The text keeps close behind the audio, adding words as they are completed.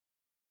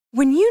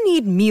When you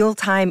need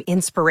mealtime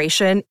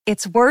inspiration,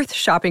 it's worth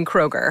shopping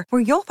Kroger,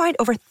 where you'll find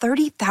over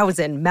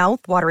 30,000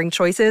 mouth-watering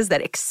choices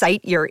that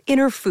excite your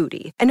inner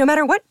foodie. And no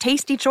matter what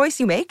tasty choice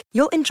you make,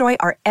 you'll enjoy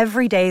our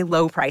everyday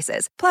low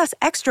prices, plus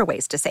extra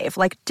ways to save,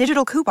 like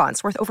digital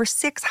coupons worth over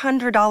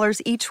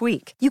 $600 each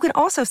week. You can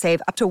also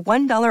save up to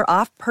 $1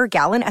 off per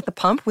gallon at the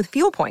pump with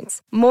fuel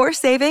points. More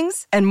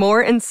savings and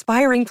more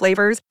inspiring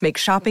flavors make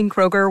shopping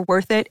Kroger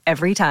worth it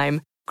every time.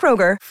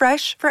 Kroger,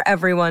 fresh for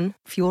everyone.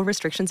 Fuel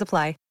restrictions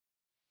apply.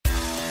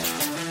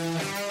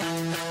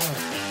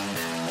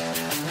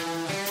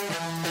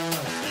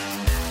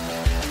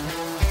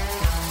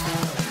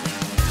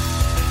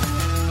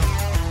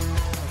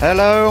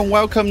 Hello and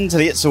welcome to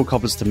the It's All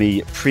Cobblers to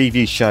Me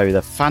preview show,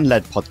 the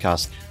fan-led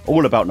podcast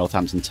all about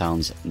Northampton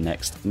Town's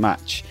next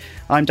match.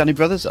 I'm Danny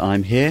Brothers and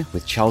I'm here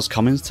with Charles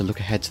Commons to look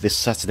ahead to this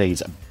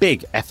Saturday's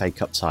big FA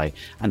Cup tie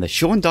and the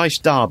Sean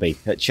Dyche derby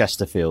at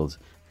Chesterfield.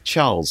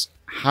 Charles,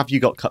 have you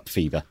got cup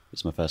fever?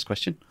 That's my first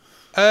question.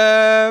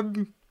 I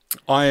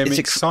am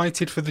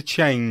excited for the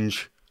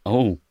change.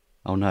 Oh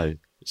no.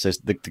 So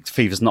the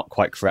fever's not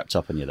quite crept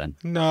up on you then?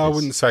 No, I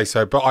wouldn't say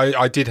so. But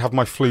I did have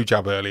my flu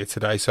jab earlier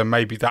today, so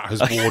maybe that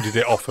has warded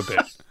it off a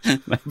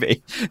bit.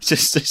 Maybe.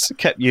 Just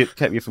kept you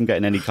from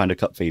getting any kind of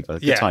cup fever.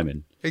 Good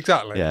timing.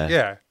 Exactly.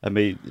 Yeah. I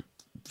mean,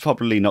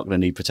 probably not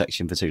going to need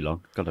protection for too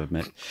long, got to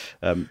admit.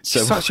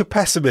 Such a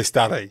pessimist,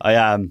 Danny. I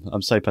am.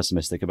 I'm so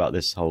pessimistic about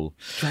this whole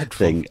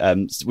thing,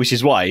 which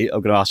is why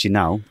I'm going to ask you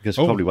now, because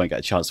we probably won't get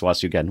a chance to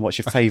ask you again. What's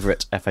your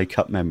favourite FA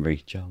Cup memory,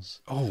 Charles?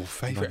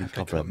 Favourite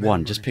FA Cup memory?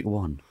 One. Just pick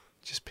one.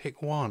 Just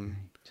pick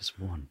one. Just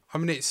one. I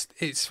mean,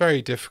 it's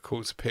very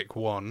difficult to pick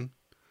one.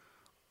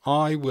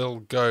 I will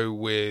go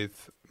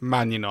with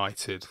Man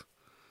United.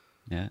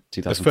 Yeah,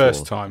 2004. The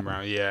first time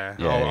round, yeah.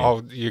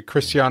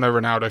 Cristiano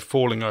Ronaldo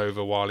falling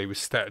over while he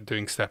was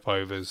doing step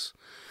overs.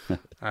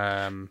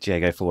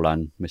 Diego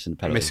Forlan missing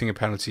a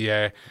penalty.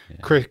 Yeah.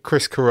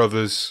 Chris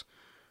Carruthers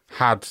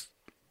had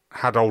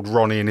old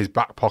Ronnie in his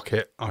back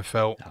pocket, I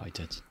felt. Oh, he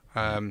did.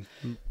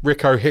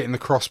 Rico hitting the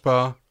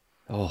crossbar.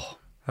 Oh.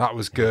 That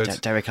was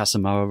good. Derek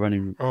Asamoah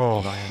running.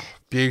 Oh,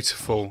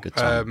 beautiful. Good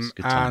times.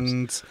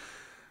 And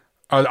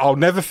I'll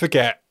never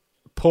forget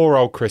poor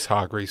old Chris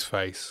Hargreaves'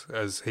 face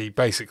as he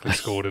basically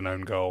scored an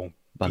own goal.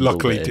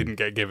 Luckily, it didn't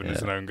get given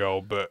as an own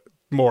goal, but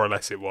more or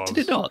less it was.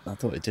 Did it not? I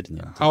thought it did in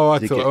the end.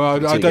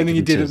 I don't think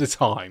he did at the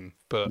time.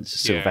 But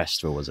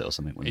Sylvester, was it, or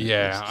something?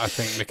 Yeah, I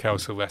think Mikel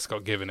Sylvester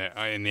got given it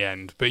in the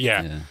end. But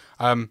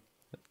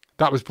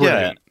that was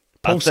brilliant. Yeah.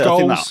 Paul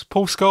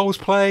Scholes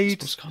played.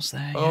 Paul Scholes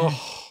there.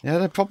 Yeah,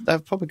 they're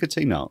probably a good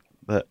team now.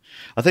 But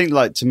I think,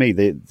 like, to me,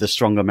 the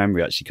stronger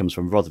memory actually comes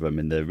from Rotherham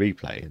in the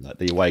replay, like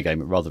the away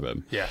game at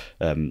Rotherham. Yeah.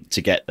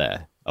 To get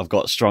there, I've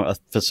got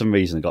for some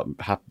reason, got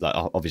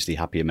obviously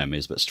happier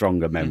memories, but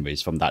stronger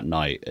memories from that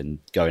night and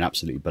going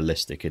absolutely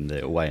ballistic in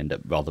the away end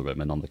at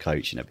Rotherham and on the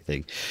coach and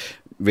everything.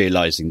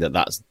 Realising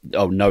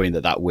knowing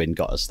that win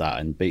got us that,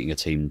 and beating a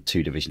team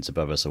 2 divisions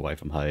above us away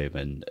from home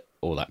and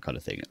all that kind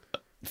of thing.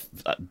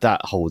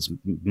 That holds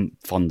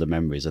fonder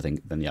memories, I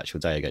think, than the actual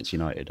day against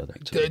United. I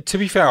think. To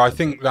be fair, I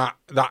think that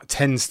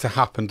tends to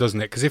happen, doesn't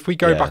it? Because if we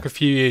go back a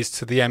few years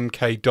to the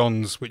MK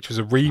Dons, which was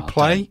a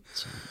replay,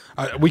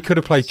 we could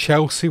have played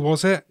Chelsea,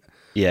 was it?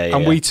 Yeah.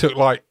 And we took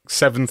like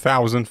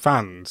 7,000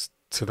 fans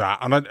to that,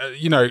 and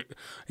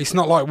it's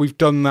not like we've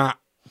done that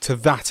to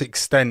that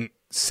extent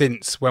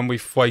since when we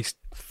faced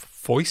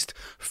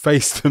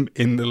them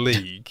in the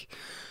league.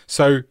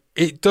 So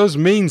it does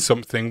mean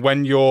something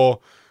when you're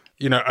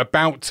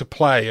about to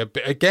play a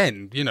bit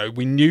again.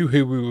 We knew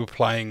who we were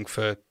playing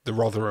for the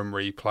Rotherham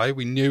replay.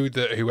 We knew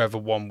that whoever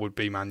won would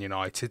be Man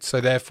United.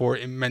 So therefore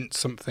it meant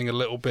something a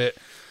little bit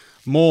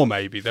more,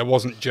 maybe. There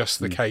wasn't just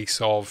the case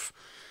of,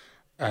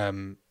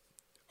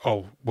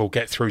 we'll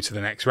get through to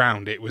the next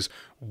round. It was,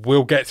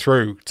 we'll get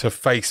through to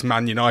face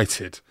Man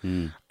United.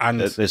 And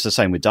it's the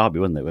same with Derby,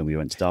 wasn't it? When we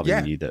went to Derby,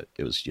 we knew that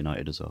it was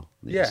United as well.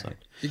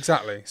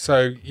 Exactly.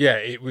 So,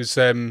 it was,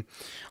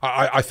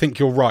 I think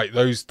you're right.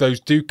 Those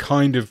do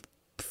kind of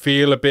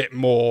feel a bit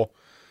more,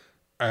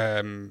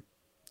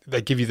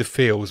 they give you the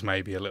feels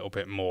maybe a little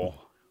bit more,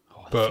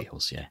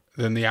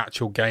 than the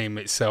actual game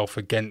itself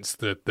against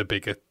the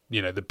bigger,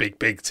 the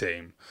big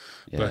team.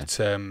 But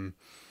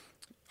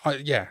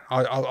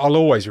I'll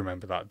always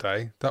remember that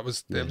day. It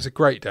was a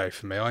great day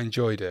for me. I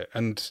enjoyed it,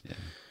 and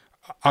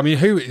I mean,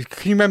 who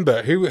can you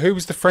remember? Who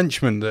was the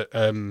Frenchman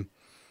that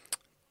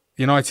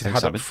United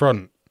had up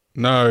front?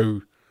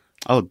 No.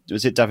 Oh,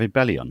 was it David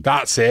Bellion?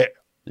 That's it.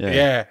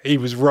 Yeah, he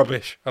was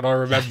rubbish, and I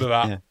remember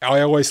that.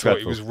 I always thought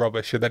he was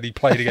rubbish, and then he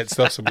played against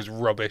us and was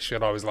rubbish,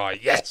 and I was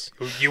like, yes,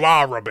 you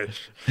are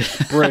rubbish.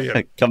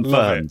 Brilliant.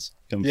 Confirmed.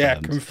 Yeah,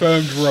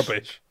 confirmed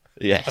rubbish.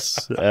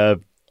 Yes.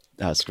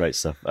 That's great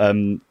stuff.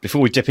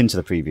 Before we dip into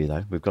the preview,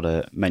 though, we've got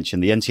to mention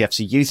the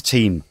NTFC youth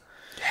team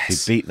who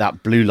beat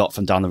that blue lot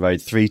from down the road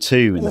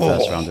 3-2 in the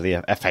first round of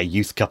the FA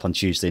Youth Cup on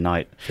Tuesday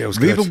night. Feels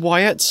Reuben good.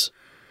 Wyatt,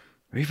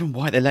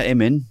 they let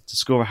him in to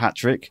score a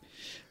hat-trick,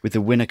 with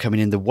the winner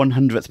coming in the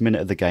 100th minute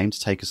of the game to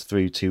take us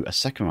through to a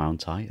second round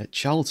tie at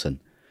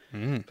Charlton.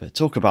 But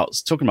talking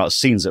about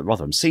scenes at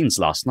Rotherham, scenes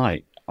last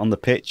night on the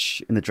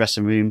pitch, in the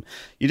dressing room,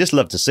 you just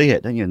love to see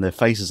it, don't you? In the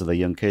faces of the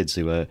young kids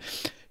who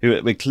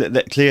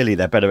clearly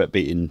they're better at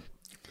beating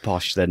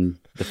Posh than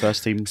the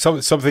first team.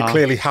 Something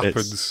clearly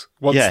happens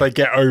once they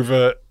get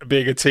over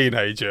being a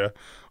teenager,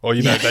 or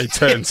they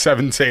turn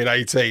 17,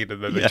 18,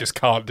 and then they just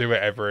can't do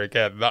it ever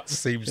again. That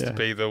seems to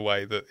be the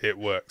way that it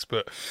works.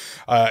 But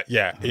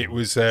it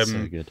was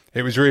so good.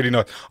 It was really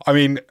nice. I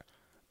mean,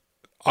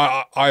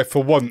 I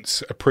for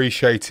once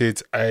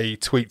appreciated a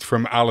tweet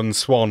from Alan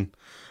Swan,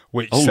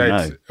 where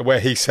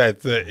he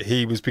said that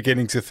he was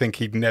beginning to think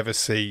he'd never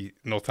see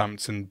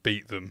Northampton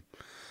beat them.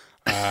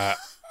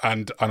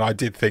 And I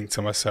did think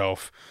to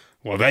myself,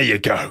 well, there you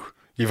go.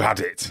 You've had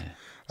it.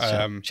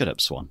 Shut up,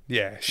 Swan.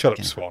 Yeah, shut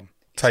up, Swan.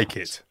 Take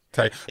it.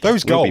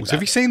 Those goals.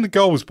 Have you seen the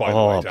goals, by the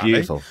way, Danny?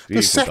 Beautiful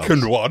the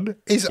second one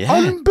is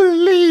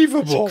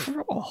unbelievable.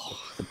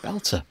 The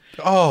belter.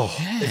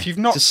 If you've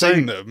not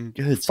seen them,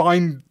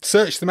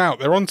 search them out.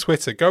 They're on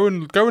Twitter. Go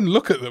and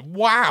look at them.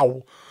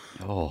 Wow.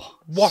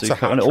 What a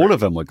hat-trick. And all of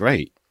them were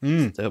great.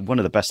 They're one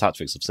of the best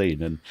hat-tricks I've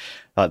seen. And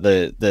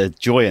the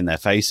joy in their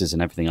faces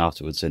and everything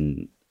afterwards.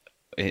 And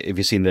have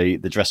you seen the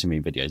dressing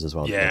room videos as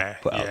well? Yeah.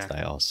 Put out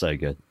today. That's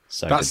good.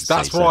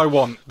 That's what I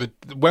want.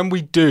 When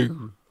we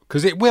do,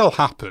 because it will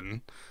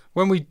happen,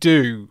 when we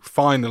do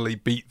finally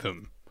beat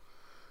them,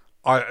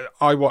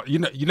 I want you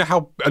know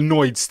how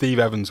annoyed Steve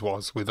Evans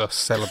was with us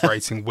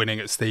celebrating winning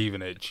at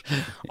Stevenage.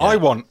 I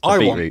want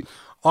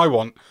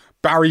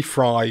Barry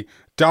Fry,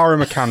 Dara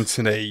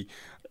McAntony,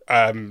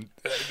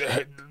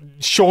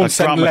 Sean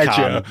St.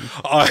 Ledger.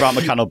 Grant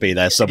McCann will be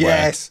there somewhere.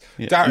 Yes,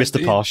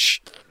 Mr.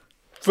 Posh,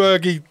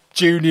 Fergie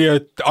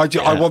Junior.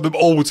 I want them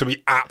all to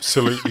be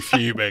absolutely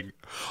fuming.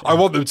 I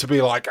want them to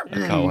be like,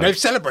 they've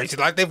celebrated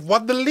like they've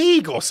won the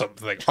league or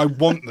something. I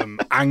want them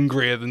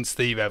angrier than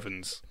Steve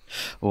Evans.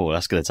 Oh,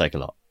 that's going to take a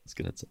lot. It's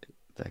going to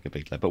take a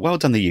big load. But well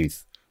done, the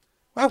youth.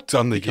 Well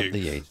done, the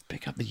youth.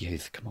 Pick up the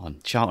youth. Come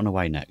on. Charlton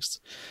away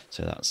next.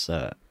 So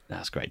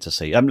that's great to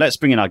see. Let's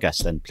bring in our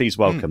guest then. Please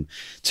welcome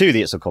to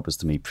the It's All Coppers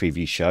to Me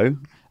preview show,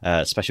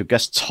 special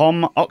guest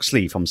Tom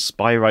Oxley from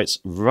Spy Rights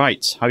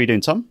Right. How are you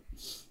doing, Tom?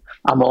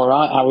 I'm all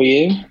right. How are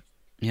you?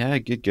 Yeah,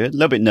 good. A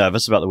little bit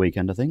nervous about the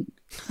weekend, I think.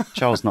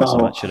 Charles, not so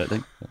much, I don't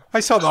think.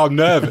 It's not that I'm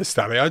nervous,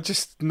 Danny. I'm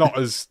just not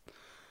as...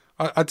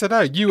 I don't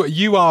know.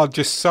 You are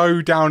just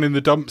so down in the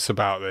dumps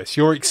about this.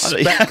 You're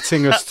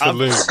expecting us to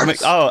lose.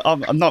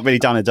 I'm not really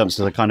down in the dumps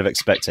because I kind of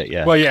expect it,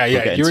 yeah. Well, yeah.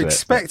 You're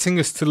expecting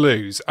us to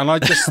lose. And I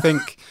just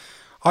think...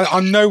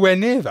 I'm nowhere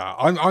near that.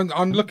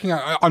 I'm looking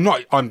at... I'm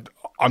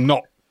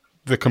not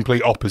the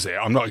complete opposite.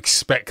 I'm not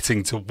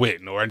expecting to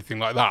win or anything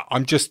like that.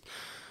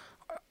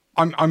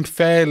 I'm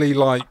fairly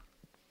like...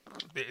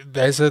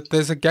 There's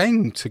a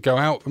game to go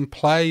out and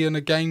play and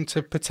a game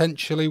to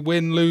potentially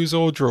win, lose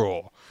or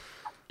draw.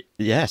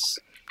 Yes,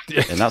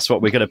 and that's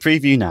what we're going to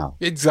preview now.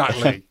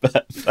 Exactly.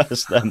 But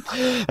first,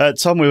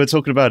 Tom, we were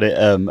talking about it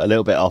a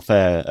little bit off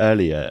air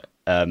earlier.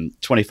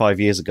 25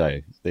 years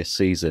ago this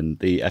season,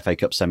 the FA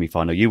Cup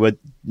semi-final. You were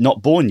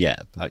not born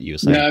yet, you were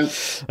saying. No,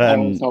 I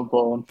was not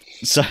born.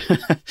 So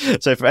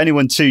for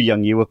anyone too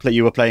young, you were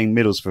playing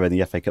Middlesbrough in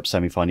the FA Cup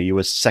semi-final. You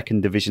were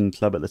second division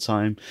club at the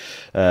time,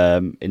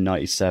 in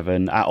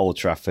 '97 at Old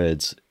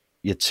Trafford.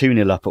 You're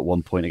 2-0 up at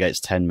one point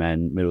against 10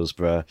 men,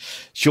 Middlesbrough.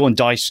 Sean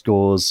Dyche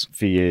scores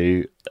for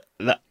you.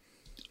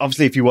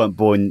 Obviously, if you weren't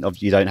born,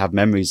 you don't have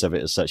memories of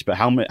it as such, but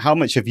how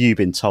much have you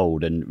been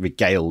told and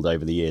regaled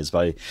over the years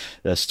by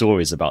the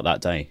stories about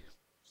that day?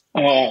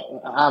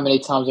 How many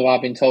times have I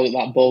been told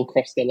that ball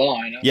crossed the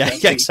line?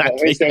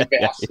 Exactly.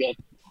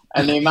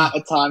 And the amount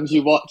of times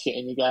you watch it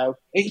and you go,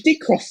 it did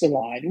cross the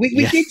line.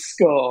 We did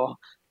score.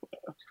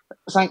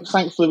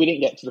 Thankfully, we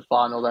didn't get to the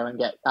final though and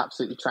get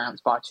absolutely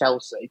trounced by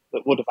Chelsea.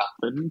 That would have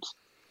happened.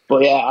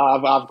 But yeah,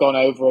 I've gone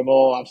over them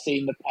all. I've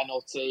seen the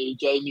penalty,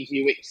 Jamie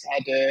Hewitt's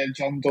header,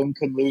 John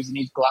Duncan losing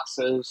his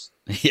glasses.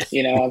 Yeah.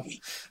 You know,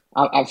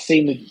 I've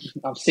seen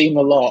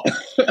the lot.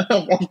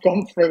 I've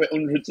gone through it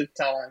hundreds of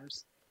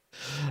times.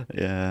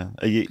 Yeah,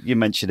 you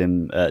mentioned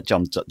him,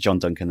 John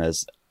Duncan.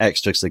 There's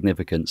extra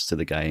significance to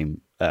the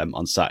game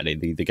on Saturday.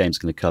 The game's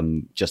going to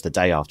come just a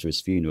day after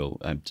his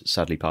funeral.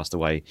 Sadly passed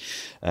away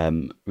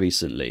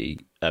recently.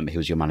 He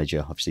was your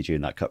manager, obviously,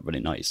 during that cup run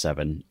in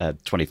 '97.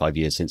 25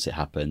 years since it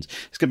happened.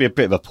 It's going to be a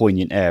bit of a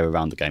poignant air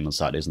around the game on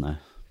Saturday, isn't there?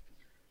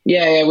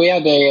 Yeah, we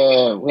had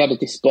a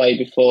display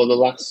before the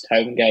last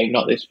home game,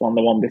 not this one,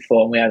 the one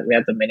before. And we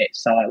had the minute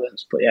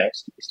silence. But yeah,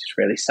 it's just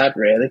really sad,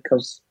 really,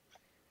 because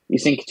you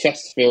think of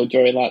Chesterfield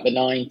during like the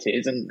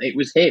 90s, and it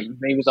was him.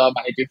 He was our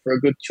manager for a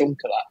good chunk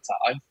of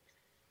that time.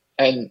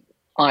 And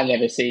I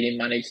never seen him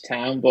manage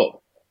Town, but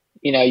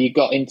you know, you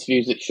got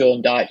interviews that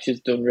Sean Dyche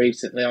has done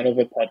recently on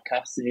other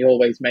podcasts, and he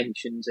always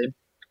mentions him.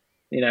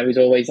 You know, he's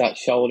always that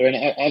shoulder, and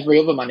every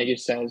other manager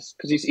says,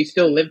 because he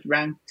still lived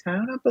around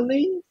Town, I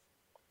believe.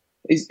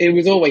 He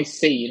was always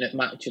seen at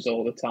matches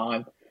all the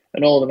time,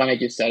 and all the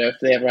managers said if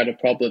they ever had a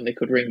problem, they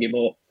could ring him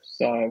up.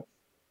 So,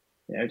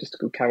 you know, just a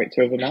good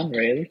character of a man,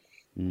 really.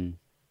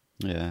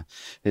 Yeah,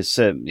 it's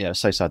so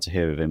sad to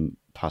hear of him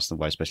passing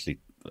away, especially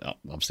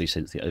obviously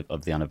since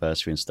the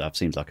anniversary and stuff.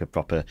 Seems like a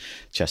proper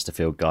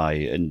Chesterfield guy,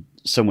 and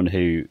someone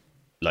who,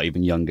 like,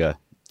 even younger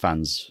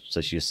fans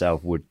such as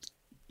yourself would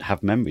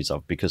have memories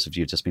of, because of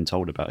you've just been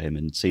told about him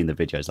and seen the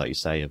videos, like you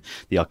say, of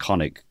the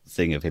iconic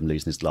thing of him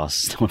losing his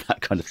glasses, all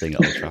that kind of thing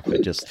at Old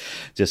Trafford. just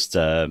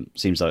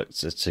seems like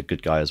it's a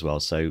good guy as well.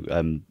 So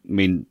I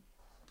mean,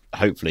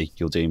 hopefully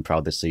you'll do him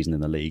proud this season in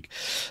the league,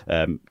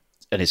 and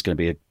it's going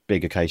to be a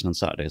big occasion on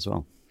Saturday as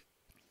well.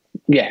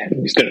 Yeah,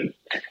 it's going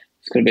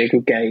to be a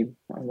good game.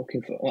 I'm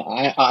looking for.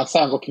 I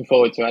say I'm looking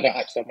forward to it. I don't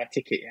actually have my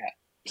ticket yet.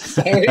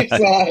 So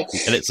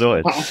it's And it's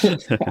sorted.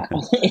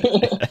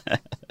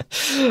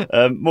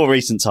 More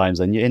recent times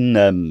then,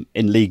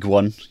 in League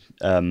One,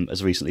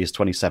 as recently as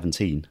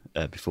 2017,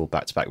 before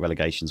back-to-back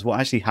relegations. What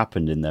actually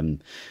happened in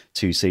them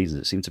 2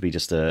 seasons? It seemed to be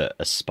just a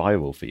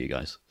spiral for you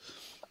guys.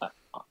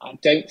 I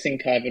don't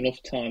think I have enough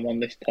time on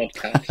this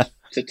podcast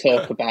to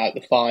talk about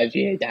the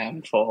 5-year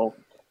downfall,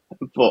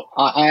 but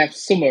I have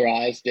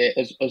summarised it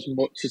as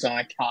much as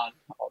I can.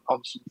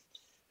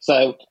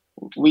 So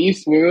we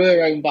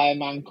were owned by a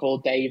man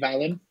called Dave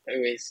Allen,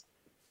 who is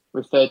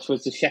referred to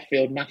as the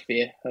Sheffield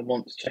Mafia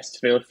amongst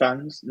Chesterfield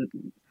fans.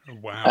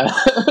 Wow.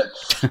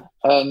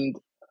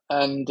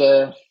 And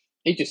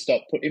he just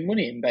stopped putting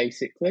money in,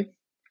 basically.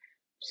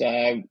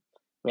 So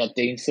we had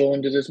Dean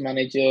Saunders as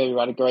manager, who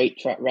had a great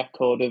track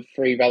record of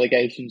 3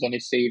 relegations on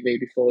his CV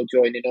before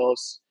joining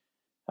us.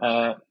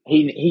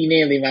 He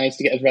nearly managed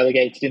to get us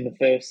relegated in the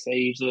first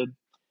season.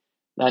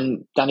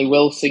 Then Danny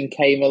Wilson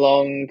came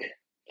along.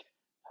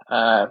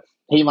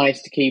 He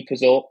managed to keep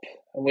us up,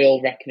 and we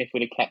all reckon if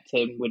we'd have kept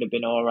him, we'd have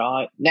been all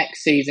right.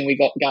 Next season, we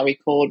got Gary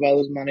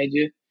Caldwell as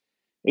manager,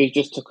 who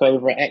just took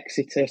over at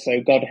Exeter, so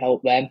God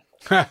help them.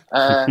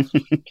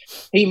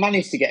 He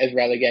managed to get us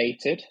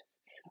relegated,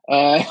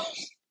 I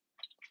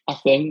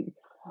think.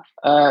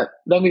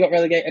 Then we got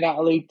relegated out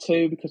of League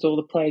Two because all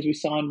the players we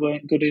signed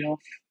weren't good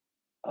enough.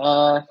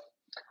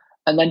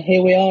 And then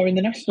here we are in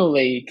the National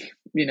League.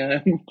 You know,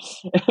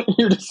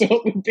 you'd have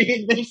thought we'd be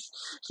in this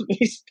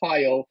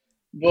pile,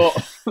 but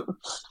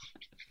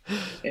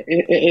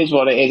it is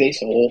what it is.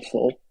 It's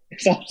awful.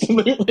 It's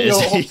absolutely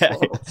awful. Yeah.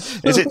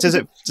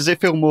 Does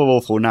it feel more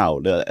awful now?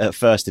 At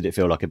first, did it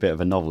feel like a bit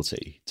of a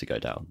novelty to go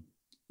down?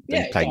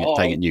 Yeah, playing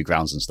at new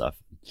grounds and stuff.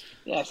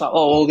 Yeah, it's like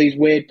all these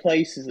weird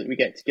places that we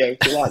get to go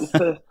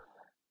to.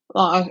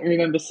 Like I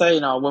remember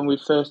saying, when we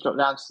first dropped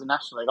down to the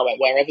National League, I went,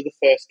 wherever the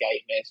first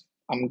game is,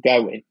 I'm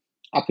going.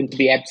 Happened to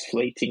be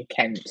Ebbsfleet in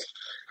Kent.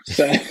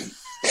 So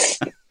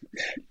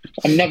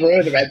I've never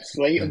heard of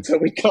Ebbsfleet until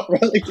we got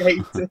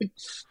relegated.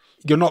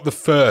 You're not the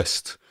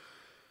first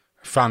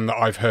fan that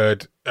I've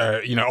heard,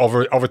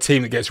 of a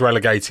team that gets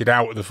relegated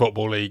out of the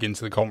Football League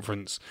into the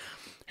conference,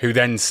 who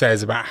then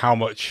says about how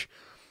much,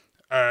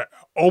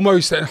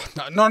 almost,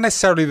 not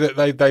necessarily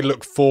that they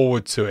look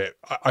forward to it.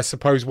 I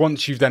suppose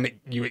once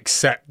you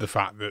accept the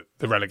fact that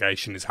the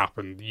relegation has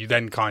happened, you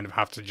then kind of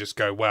have to just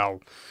go,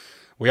 well,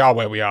 we are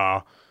where we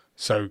are,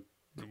 so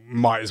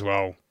might as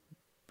well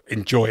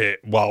enjoy it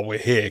while we're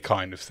here,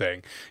 kind of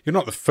thing. You're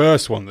not the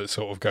first one that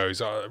sort of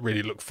goes, I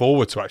really look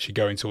forward to actually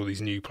going to all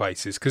these new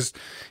places, because,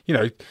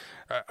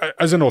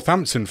 as a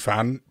Northampton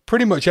fan,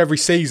 pretty much every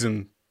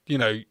season,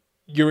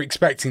 you're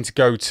expecting to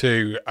go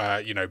to,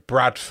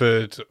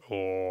 Bradford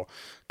or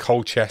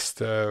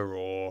Colchester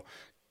or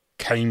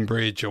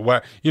Cambridge or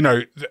where,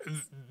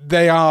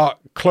 they are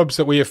clubs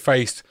that we have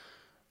faced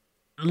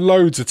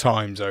loads of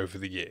times over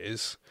the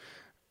years.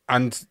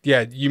 And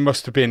yeah, you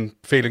must have been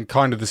feeling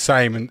kind of the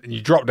same, and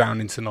you drop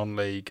down into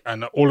non-league,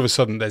 and all of a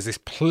sudden there's this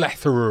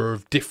plethora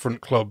of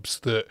different clubs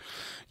that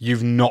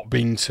you've not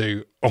been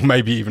to or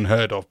maybe even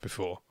heard of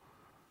before.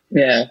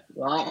 Yeah,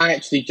 I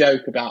actually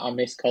joke about I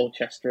miss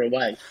Colchester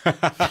away. You're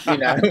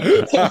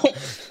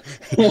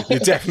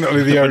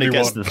definitely the only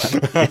one.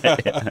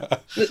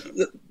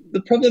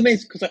 The problem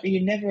is, because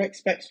you never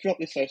expect to drop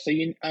this low, so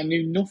I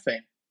knew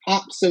nothing,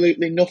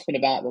 absolutely nothing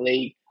about the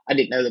league. I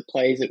didn't know the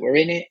players that were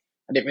in it.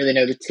 I didn't really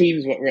know the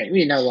teams what were in it.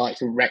 We know like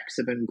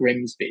Wrexham and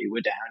Grimsby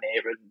were down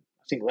here, and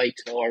I think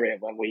Leighton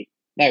Orient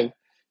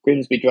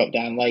Grimsby dropped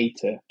down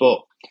later, but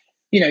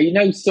you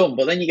know some,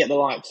 but then you get the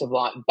likes of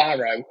like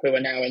Barrow, who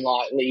are now in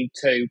like League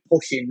Two,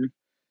 pushing, and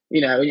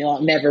you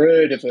like never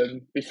heard of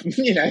them,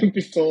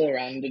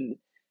 beforehand, and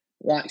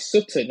like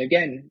Sutton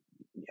again,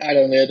 I'd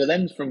only heard of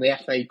them from the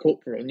FA Cup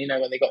run,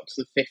 when they got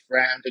to the 5th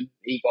round and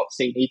he got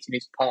seen eating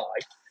his pie,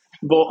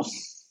 but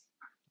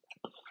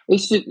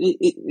it's just,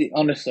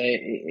 honestly,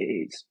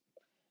 it's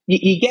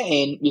you get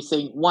in, you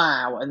think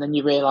wow, and then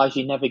you realise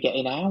you're never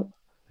getting out.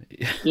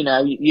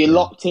 You're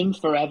locked in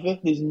forever.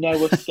 There's no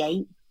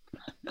escape.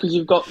 Because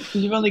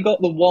you've only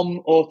got the one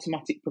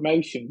automatic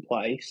promotion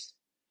place,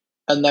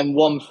 and then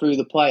one through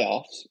the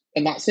playoffs,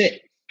 and that's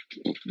it,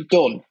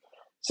 done.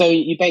 So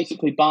you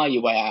basically buy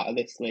your way out of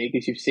this league,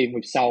 as you've seen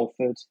with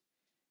Salford,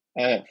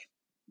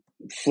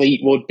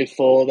 Fleetwood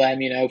before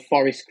them.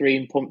 Forest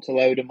Green pumped a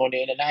load of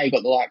money in, and now you've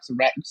got the likes of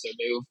Wrexham,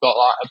 who've got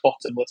like a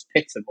bottomless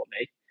pit of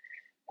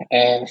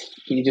money.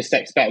 You just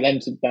expect them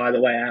to buy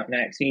the way out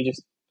next, and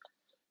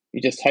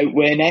you just hope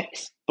we're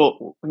next. But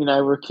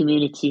we're a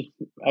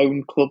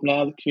community-owned club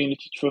now. The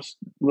community trust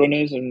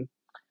runners, and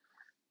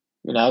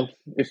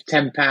if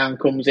 £10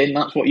 comes in,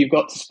 that's what you've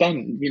got to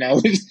spend.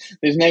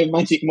 There's no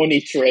magic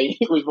money tree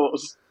with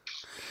us.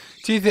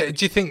 Do you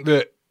think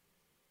that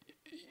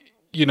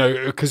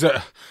because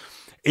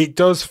it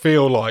does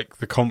feel like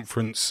the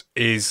conference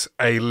is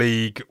a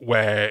league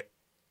where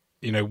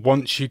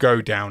once you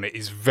go down, it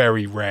is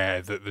very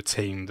rare that the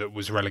team that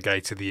was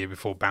relegated the year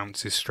before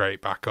bounces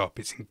straight back up.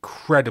 It's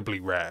incredibly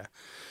rare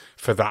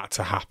for that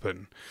to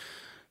happen.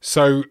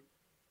 So,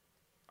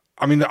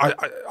 I mean,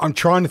 I'm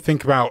trying to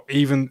think about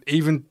even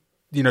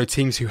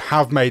teams who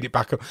have made it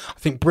back up. I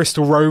think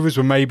Bristol Rovers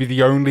were maybe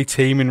the only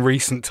team in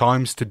recent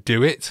times to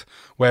do it,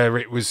 where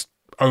it was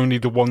only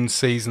the one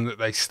season that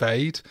they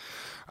stayed.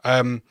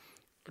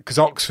 Because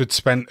Oxford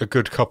spent a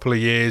good couple of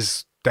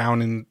years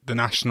down in the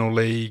National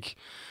League.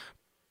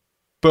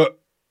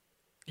 But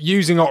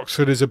using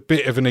Oxford as a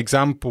bit of an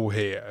example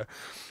here,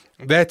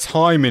 their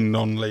time in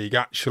non-league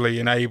actually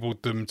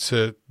enabled them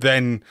to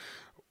then,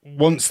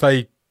 once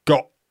they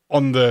got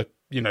on the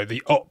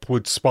the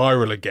upward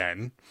spiral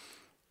again,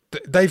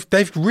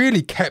 they've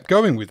really kept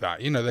going with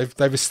that.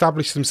 They've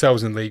established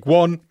themselves in League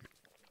One.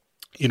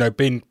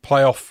 Been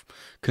playoff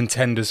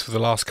contenders for the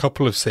last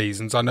couple of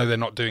seasons. I know they're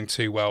not doing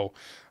too well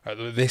at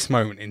this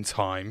moment in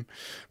time,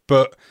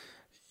 but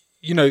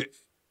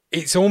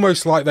it's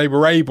almost like they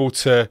were able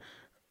to,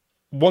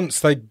 once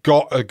they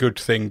got a good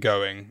thing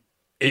going,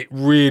 it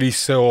really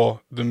saw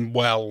them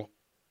well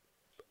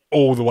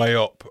all the way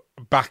up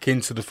back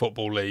into the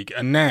Football League.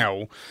 And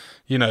now,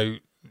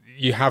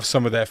 you have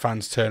some of their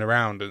fans turn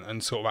around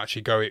and sort of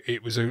actually go,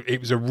 it was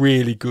a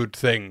really good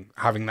thing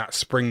having that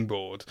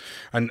springboard.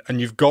 And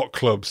you've got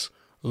clubs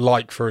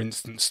like, for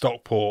instance,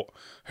 Stockport,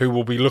 who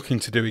will be looking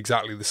to do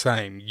exactly the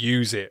same,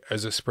 use it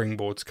as a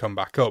springboard to come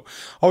back up.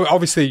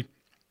 Obviously,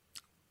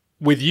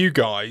 with you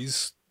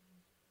guys,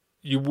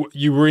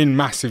 you were in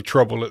massive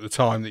trouble at the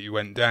time that you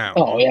went down.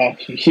 Oh yeah,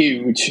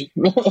 huge.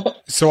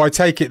 So I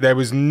take it there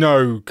was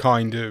no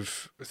kind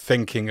of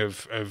thinking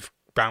of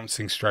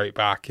bouncing straight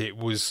back. It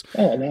was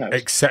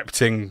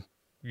accepting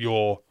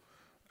your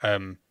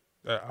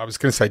I was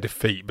going to say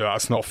defeat, but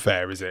that's not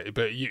fair, is it?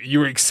 But you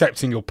were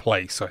accepting your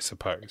place, I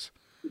suppose.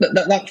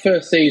 That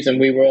first season,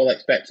 we were all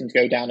expecting to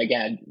go down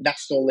again.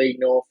 National League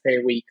North,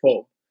 here we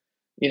come.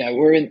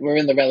 We're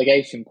in the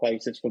relegation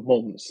places for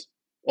months,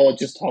 or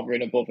just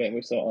hovering above it.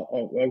 We thought,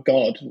 oh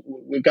God,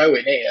 we're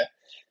going here.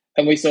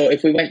 And we thought,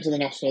 if we went to the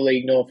National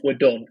League North, we're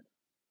done.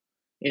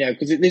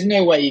 Because there's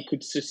no way you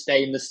could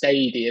sustain the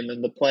stadium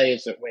and the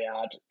players that we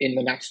had in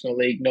the National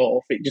League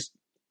North. It just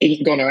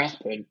ain't going to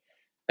happen.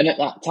 And at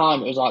that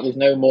time, it was like, there's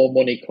no more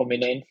money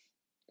coming in.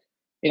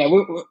 I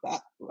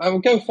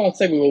would go far to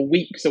say we were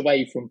weeks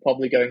away from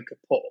probably going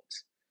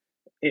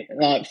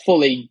kaput.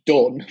 Fully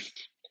done.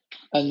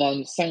 And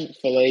then,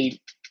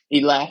 thankfully,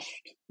 he left,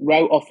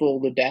 wrote off all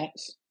the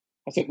debts.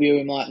 I think we owe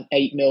him like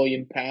 £8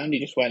 million. He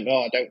just went,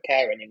 I don't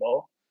care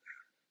anymore.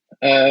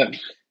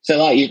 So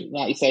like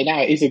you say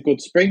now, it is a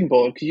good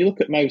springboard, because you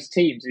look at most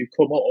teams who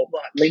come up,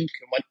 like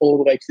Lincoln went all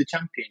the way to the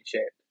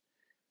Championship.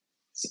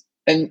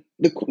 And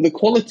the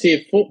quality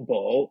of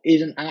football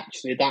isn't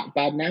actually that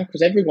bad now,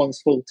 because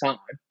everyone's full-time.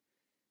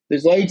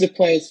 There's loads of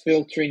players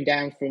filtering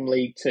down from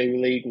League 2,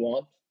 League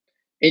 1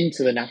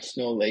 into the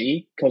National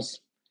League, because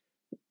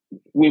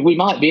we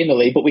might be in the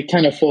league, but we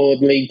can afford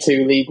League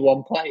 2, League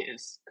 1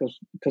 players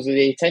because of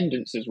the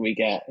attendances we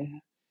get.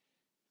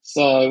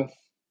 So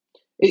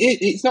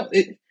it's not...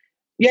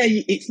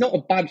 it's not a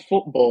bad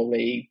football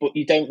league, but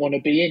you don't want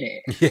to be in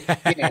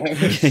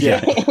it.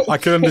 Yeah, I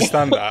can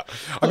understand that.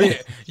 I mean,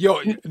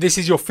 this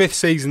is your fifth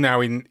season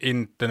now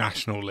in the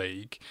National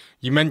League.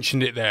 You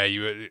mentioned it there.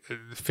 You were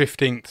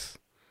 15th,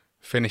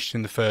 finished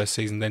in the first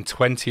season, then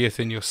 20th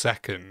in your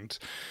second,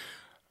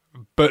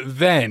 but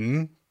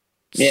then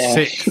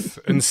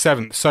 6th and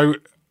 7th. So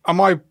am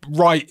I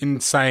right in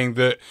saying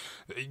that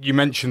you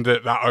mentioned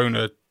that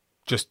owner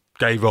just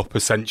gave up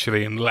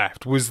essentially and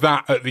left? Was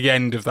that at the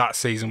end of that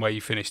season where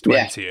you finished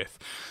 20th? Yeah,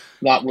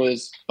 that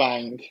was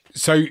bang.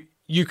 So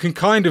you can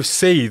kind of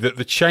see that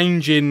the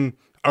change in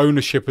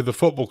ownership of the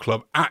football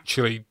club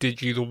actually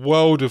did you the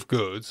world of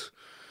good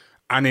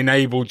and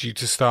enabled you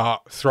to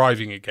start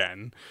thriving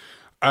again.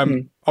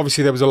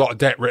 Obviously, there was a lot of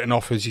debt written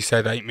off, as you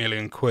said. £8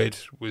 million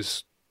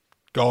was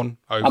gone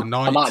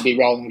overnight. I might be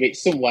wrong.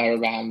 It's somewhere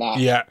around that.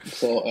 Yeah,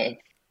 sort of.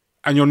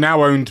 And you're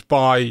now owned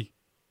by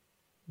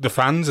the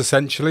fans,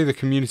 essentially. The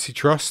community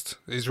trust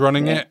is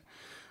running it.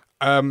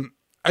 Are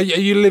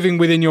you living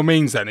within your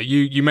means then?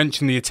 You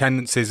mentioned the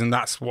attendances, and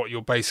that's what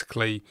you're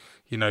basically,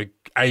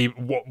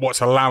 what's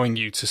allowing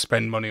you to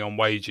spend money on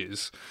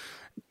wages.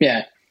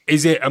 Yeah.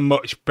 Is it a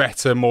much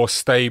better, more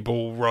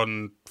stable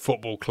run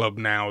football club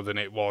now than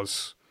it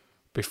was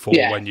before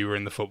when you were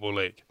in the Football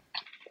League?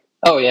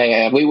 Oh,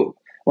 yeah.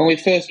 When we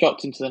first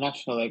dropped into the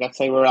National League, I'd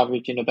say we're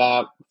averaging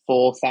about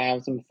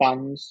 4,000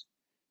 fans.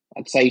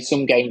 I'd say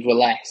some games were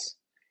less.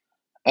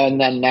 And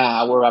then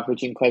now we're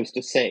averaging close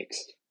to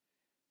 6.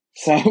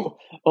 So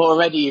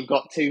already you've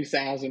got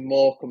 2,000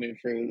 more coming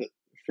through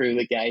through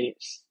the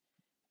gates.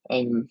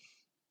 The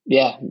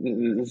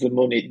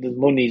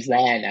money's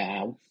there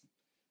now,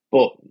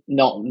 but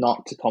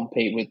not to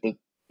compete with the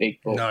big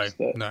books.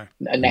 No.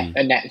 A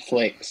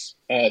Netflix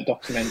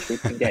documentary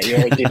can get you,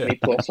 or a Disney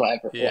Plus,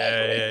 whatever.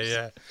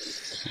 Yeah.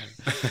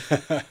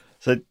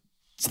 So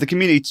the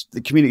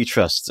community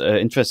trust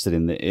interested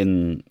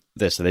in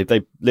this. So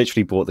they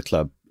literally bought the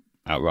club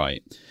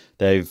outright.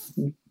 They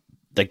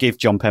give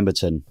John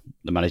Pemberton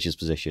the manager's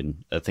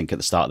position, I think, at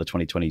the start of the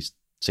 2020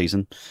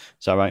 season.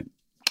 Is that right?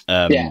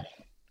 Yeah.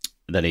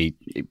 Then he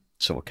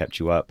sort of kept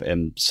you up,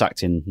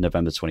 sacked in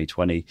November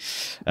 2020.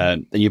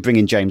 Then you bring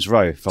in James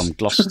Rowe from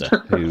Gloucester,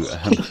 who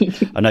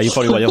I know you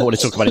probably don't want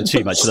to talk about him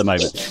too much at the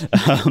moment.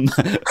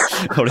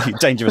 Probably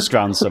dangerous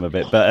ground, some of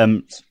it, but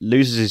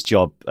loses his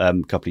job a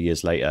couple of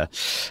years later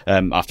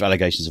after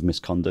allegations of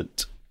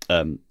misconduct.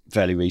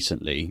 Fairly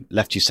recently,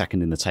 left you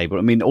second in the table.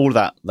 I mean, all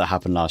that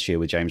happened last year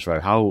with James Rowe.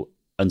 How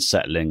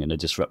unsettling and a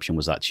disruption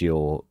was that to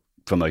your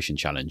promotion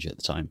challenge at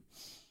the time?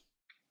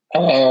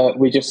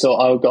 We just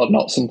thought, oh God,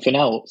 not something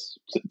else,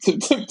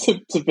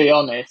 to be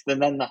honest. And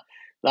then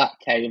that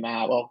came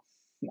out, well,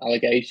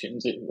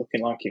 allegations, it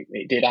looking like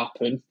it did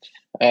happen.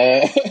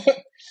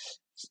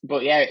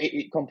 But yeah,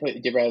 it completely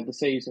derailed the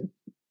season,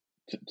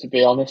 to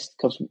be honest,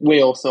 because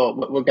we all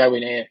thought we're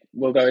going here,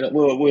 we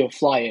were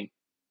flying,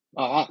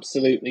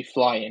 absolutely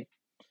flying.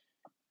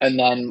 And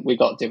then we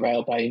got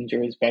derailed by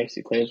injuries,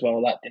 basically, as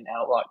well. That didn't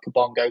help. Like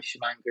Kabongo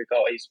Shamanga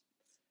got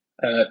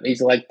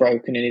his leg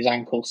broken and his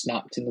ankle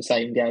snapped in the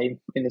same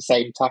game, in the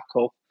same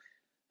tackle.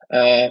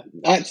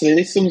 Actually,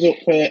 this sums up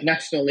for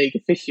National League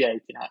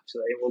officiating,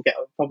 actually. We'll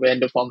probably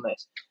end up on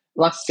this.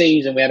 Last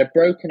season, we had a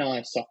broken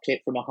eye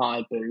socket from a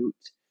high boot,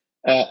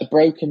 a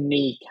broken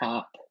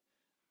kneecap,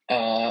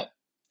 Kabongo's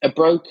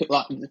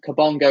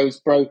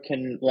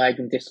broken leg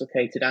and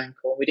dislocated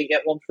ankle. We didn't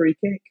get one free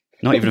kick.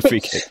 Not even a free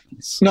kick.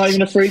 Not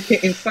even a free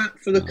kick. In fact,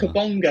 for the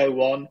Kabongo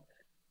one,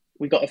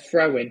 we got a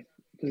throw-in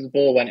because the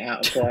ball went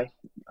out of play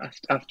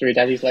after he'd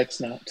had his leg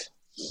snapped.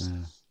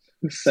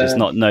 So it's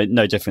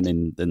no different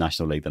in the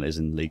National League than it is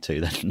in League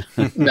Two. Then,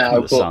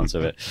 no, the sounds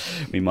of it,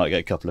 we might get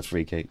a couple of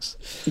free kicks.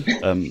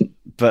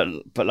 But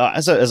like,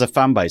 as a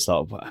fan base,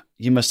 like,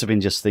 you must have been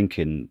just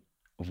thinking,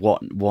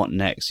 what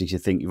next? Did you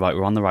think, right,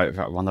 we're on the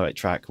right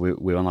track,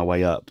 we're on our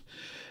way up,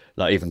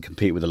 like even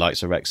compete with the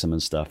likes of Wrexham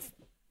and stuff,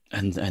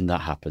 and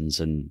that happens,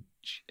 and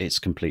it's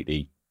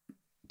completely.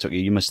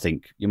 You must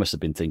have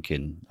been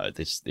thinking, oh,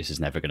 this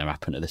is never going to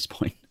happen at this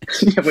point.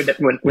 we're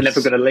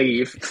never going to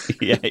leave.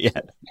 Yeah.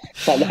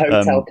 It's like the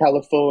Hotel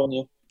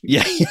California.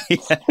 Yeah.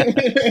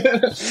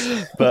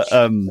 But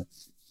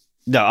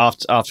no,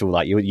 after all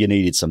that, you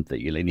needed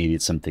something. You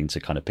needed something to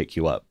kind of pick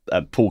you up.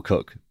 Paul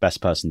Cook, best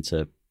person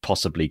to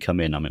possibly come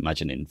in, I'm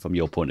imagining, from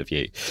your point of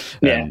view.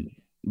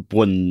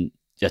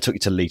 Took you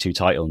to the League Two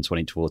title in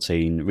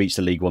 2014, reached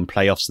the League One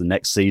playoffs the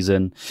next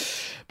season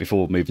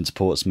before moving to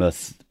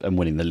Portsmouth and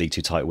winning the League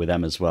Two title with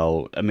them as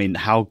well. I mean,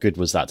 how good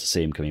was that to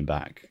see him coming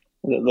back?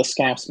 The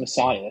Scouse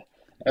Messiah.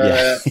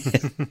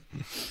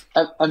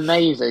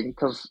 Amazing,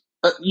 because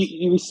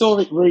you saw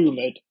it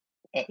rumoured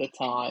at the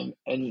time,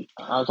 and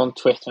I was on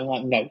Twitter and I'm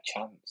like, no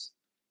chance.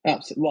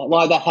 Absolutely.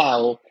 Why the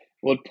hell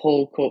would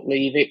Paul Cook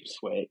leave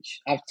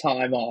Ipswich, have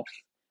time off,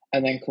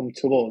 and then come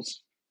to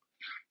us,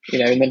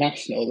 in the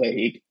National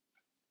League?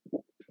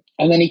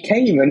 And then he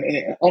came, and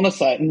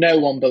honestly, no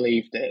one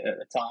believed it at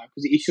the time,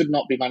 because he should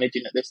not be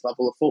managing at this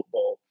level of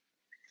football.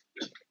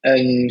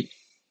 And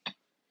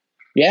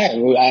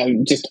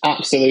just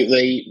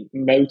absolutely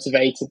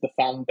motivated the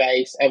fan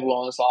base.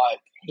 Everyone was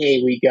like,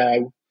 here we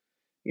go.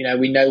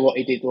 We know what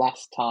he did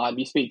last time.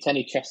 You speak to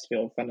any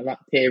Chesterfield fan, and that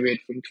period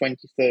from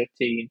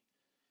 2013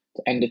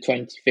 to end of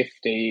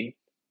 2015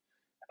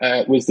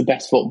 was the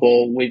best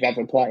football we've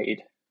ever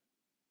played.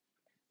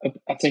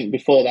 I think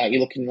before that,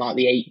 you're looking like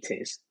the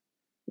 80s.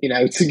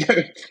 To go.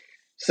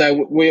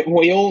 So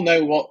we all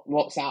know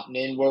what's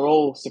happening. We're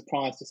all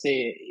surprised to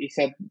see it. He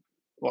said,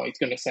 well, he's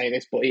going to say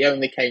this, but he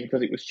only came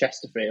because it was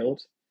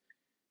Chesterfield,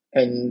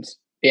 and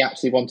he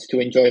actually wanted to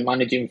enjoy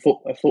managing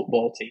a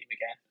football team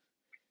again.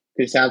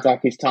 Because it sounds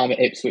like his time at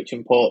Ipswich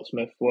and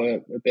Portsmouth were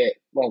a bit.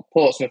 Well,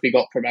 Portsmouth he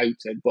got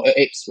promoted, but at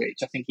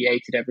Ipswich, I think he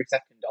hated every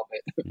second of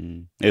it.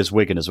 It was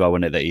Wigan as well,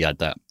 wasn't it, that he had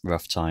that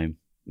rough time?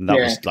 And that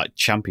was like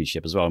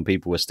Championship as well, and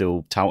people were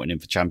still touting him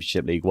for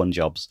Championship, League One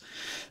jobs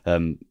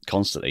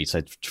constantly.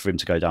 So for him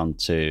to go down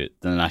to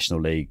the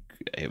National League,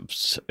 it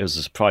was a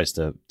surprise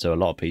to a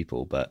lot of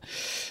people, but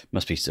it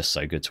must be just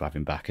so good to have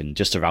him back and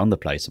just around the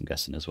place, I'm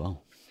guessing, as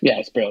well. Yeah,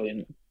 it's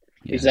brilliant.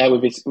 Yeah. He's there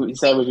with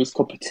his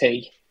cup of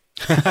tea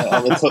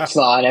on the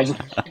touchline.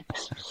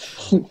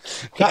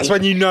 That's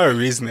when you know,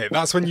 isn't it?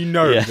 That's when you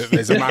know that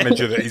there's a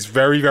manager that is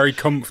very, very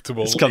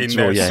comfortable in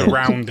their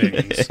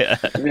surroundings,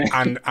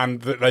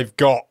 and that they've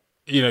got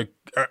a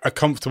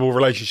comfortable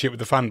relationship with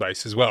the fan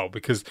base as well.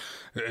 Because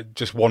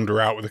just wander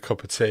out with a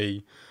cup of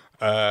tea,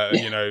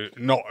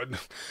 not.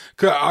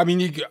 I mean,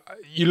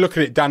 you look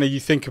at it, Danny. You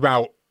think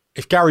about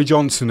if Gary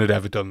Johnson had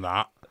ever done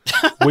that.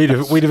 we'd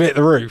have hit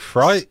the roof,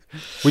 right?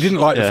 We didn't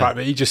like the fact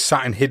that he just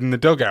sat and hid in the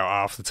dugout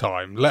half the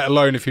time, let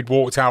alone if he'd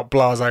walked out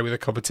blasé with a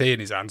cup of tea in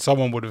his hand.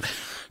 Someone would have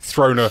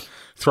thrown a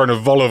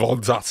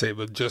Vol-au-Vents at him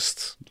and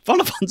just...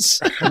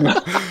 Vol-au-Vents?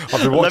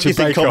 I've been watching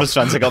Bake Off. Covers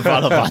fans have got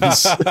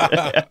Vol-au-Vents.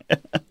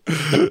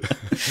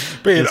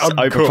 Being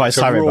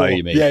overpriced Haribo,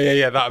 you mean?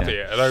 Yeah, that'd be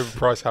it. An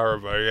overpriced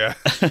Haribo, yeah.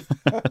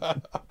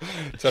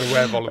 Don't know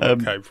where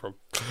Vol-au-Vents came from.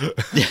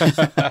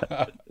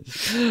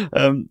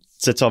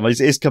 So Tom,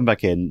 he's come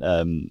back in.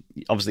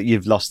 Obviously,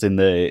 you've lost in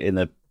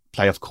the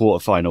playoff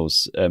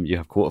quarterfinals. You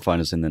have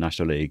quarterfinals in the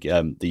National League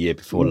the year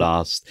before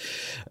last.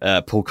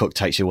 Paul Cook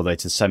takes you all the way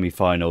to the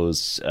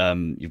semi-finals.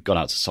 You've gone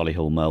out to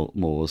Solihull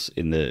Moors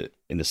in the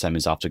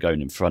semis after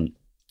going in front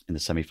in the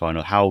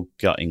semi-final. How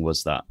gutting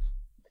was that?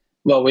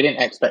 Well, we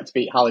didn't expect to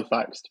beat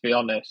Halifax, to be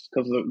honest,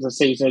 because the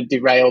season had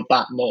derailed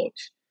that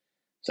much.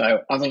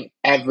 So I think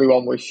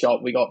everyone was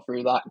shocked we got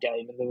through that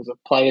game. And there was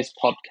a players'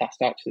 podcast,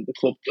 actually, the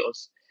club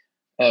does.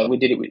 We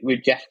did it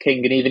with Jeff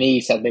King, and even he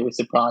said they were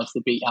surprised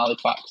to beat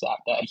Halifax that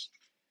day.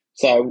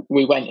 So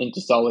we went into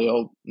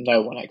Solihull,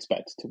 no one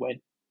expected to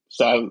win.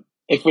 So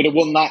if we'd have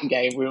won that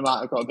game, we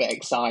might have got a bit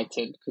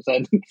excited, because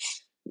then,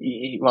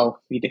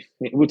 well, we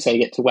would say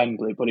get to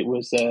Wembley, but it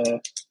was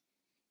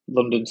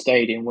London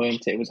Stadium,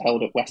 weren't it? It was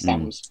held at West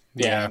Ham's.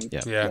 Yeah.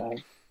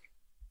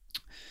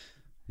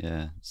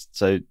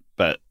 So,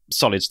 but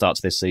solid start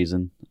to this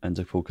season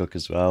under Paul Cook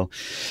as well.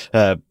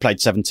 Played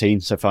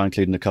 17 so far,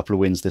 including a couple of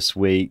wins this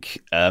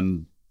week.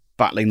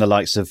 Battling the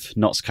likes of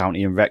Notts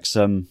County and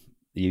Wrexham,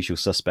 the usual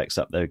suspects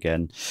up there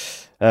again.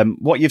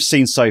 What you've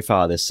seen so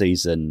far this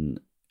season,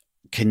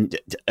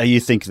 are you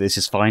thinking this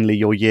is finally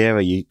your year?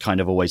 Are you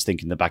kind of always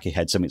thinking in the back of your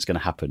head something's going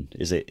to happen?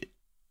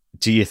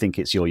 Do you think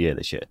it's your year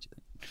this year?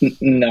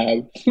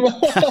 No,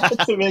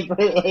 to be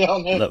brutally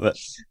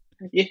honest.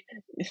 Yeah.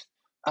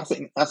 I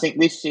think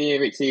this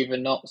year it's either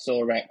Notts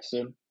or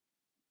Wrexham.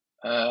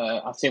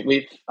 I think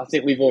we've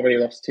already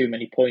lost too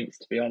many points,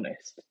 to be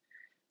honest.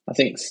 I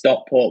think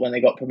Stockport, when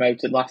they got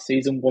promoted last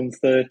season, won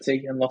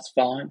 30 and lost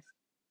 5.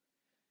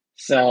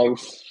 So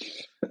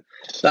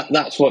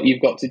that's what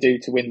you've got to do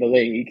to win the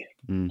league.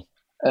 And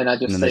I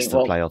just think, the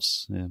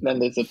playoffs. Yeah. Then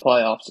there's the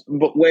playoffs.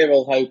 But we're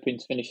all hoping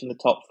to finish in the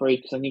top 3,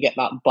 because then you get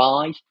that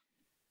bye.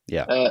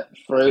 Yeah,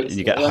 through.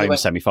 You get home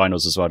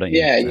semi-finals as well, don't you?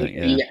 Yeah,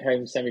 you get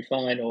home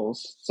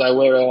semi-finals. So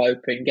we're all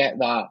hoping get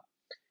that,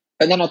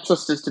 and then I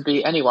trust us to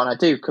beat anyone. I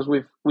do, because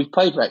we've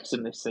played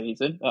Wrexham this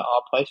season at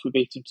our place. We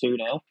beat them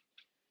 2-0,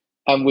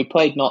 and we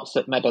played Notts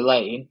at Meadow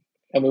Lane,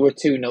 and we were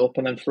 2-0 up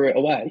and then threw it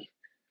away.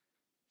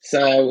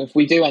 So if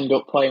we do end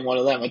up playing one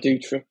of them, I do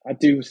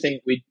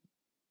think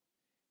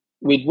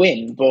we'd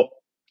win, but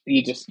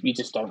you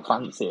just don't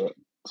fancy it,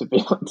 to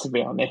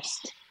be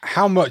honest.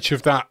 How much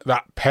of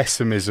that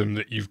pessimism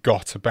that you've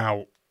got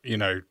about,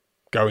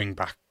 going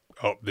back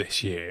up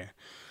this year,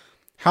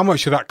 how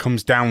much of that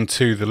comes down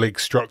to the league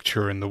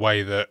structure and the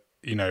way that,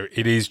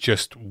 it is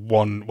just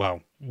one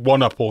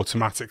up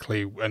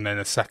automatically and then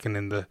a second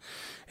in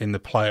the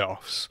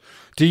playoffs?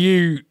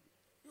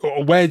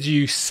 Where do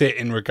you sit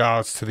in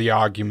regards to the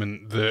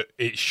argument that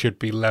it should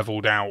be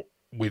levelled out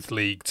with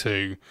League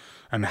Two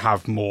and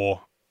have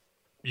more,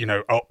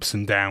 ups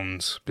and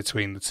downs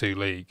between the two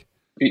leagues?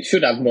 It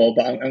should have more,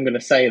 but I'm going to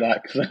say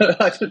that.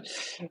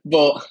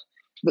 But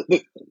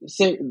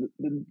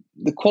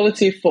the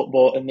quality of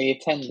football and the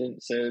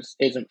attendances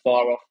isn't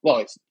far off.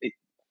 Well,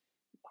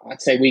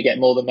 I'd say we get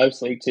more than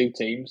most League Two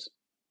teams.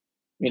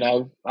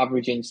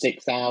 Averaging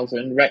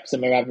 6,000.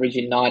 Wrexham are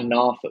averaging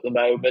 9.5 at the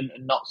moment,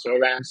 and Notts are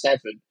around 7.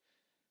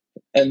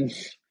 And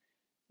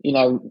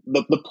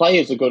the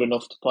players are good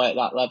enough to play at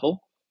that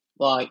level.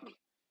 Like,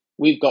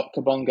 we've got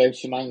Kabongo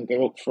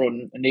Shamanga up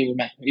front, and he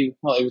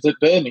was at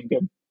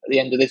Birmingham at the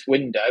end of this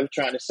window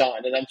trying to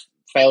sign, and then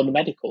failed the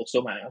medical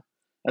somehow,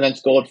 and then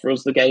scored for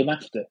us the game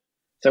after.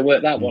 So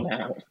work that one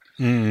out.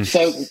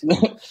 So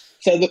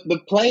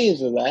the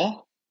players are there,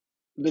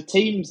 the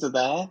teams are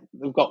there,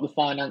 they've got the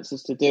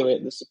finances to do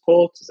it, the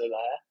supporters are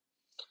there,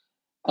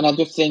 and I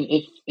just think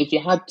if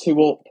you had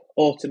 2 up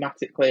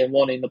automatically and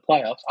 1 in the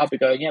playoffs, I'd be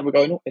going, we're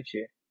going up this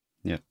year.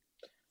 Yeah,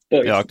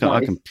 but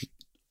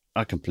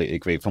I completely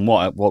agree. From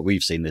what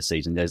we've seen this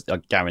season, I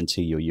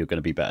guarantee you're going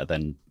to be better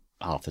than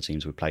half the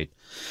teams we've played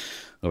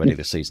already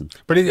this season.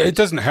 But it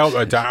doesn't help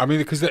though, Dan. I mean,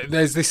 because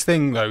there's this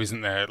thing though,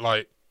 isn't there?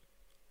 Like,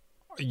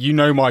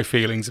 my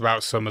feelings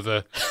about some of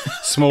the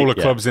smaller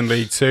clubs in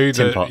League Two.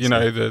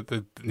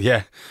 The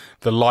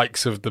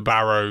likes of the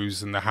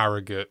Barrows and the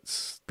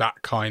Harrogates,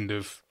 that kind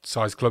of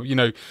size club.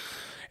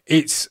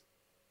 It's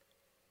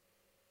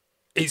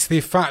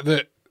the fact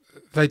that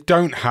they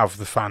don't have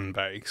the fan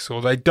base,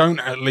 or they don't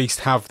at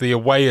least have the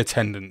away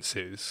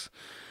attendances.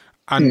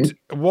 And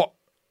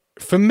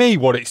for me,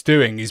 what it's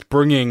doing is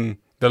bringing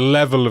the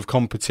level of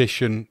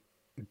competition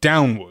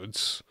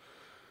downwards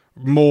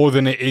more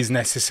than it is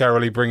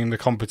necessarily bringing the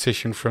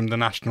competition from the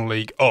National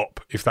League up,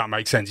 if that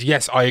makes sense.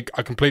 Yes, I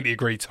completely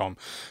agree, Tom.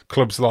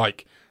 Clubs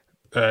like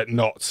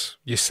Notts,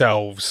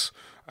 yourselves,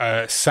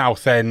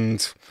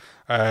 Southend,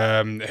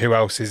 Who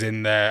else is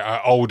in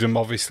there? Oldham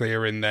obviously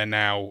are in there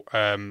now.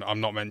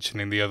 I'm not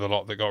mentioning the other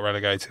lot that got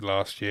relegated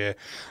last year.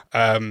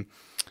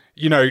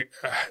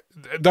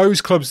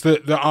 Those clubs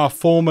that are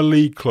former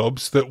league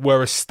clubs that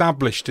were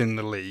established in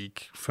the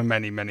league for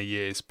many, many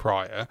years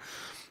prior,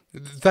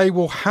 they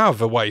will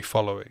have away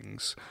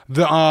followings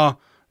that are,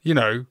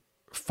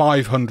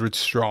 500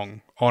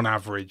 strong on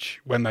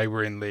average when they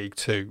were in League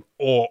Two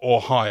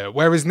or higher.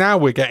 Whereas now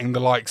we're getting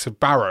the likes of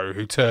Barrow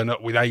who turn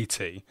up with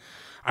 80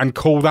 and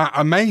call that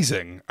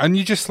amazing. And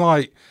you just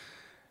like,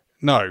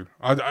 no.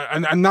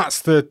 And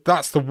that's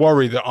the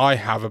worry that I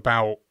have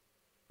about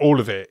all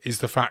of it, is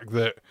the fact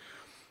that,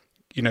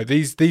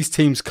 these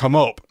teams come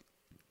up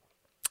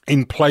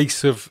in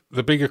place of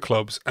the bigger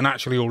clubs, and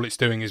actually all it's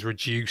doing is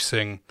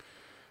reducing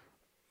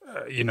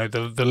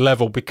the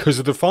level because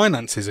of the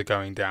finances are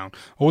going down.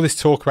 All this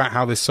talk about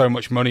how there's so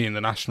much money in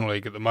the National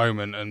League at the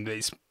moment, and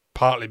it's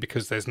partly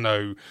because there's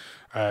no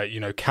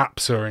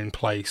caps are in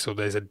place, or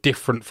there's a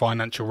different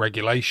financial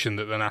regulation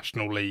that the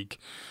National League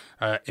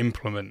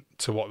implement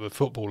to what the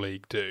Football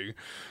League do.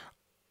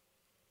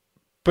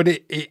 But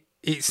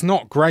it's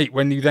not great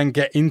when you then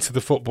get into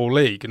the Football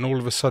League and all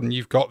of a sudden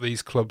you've got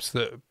these clubs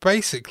that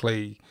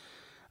basically,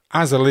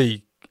 as a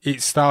league,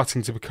 it's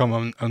starting to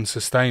become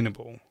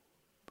unsustainable.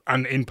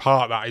 And in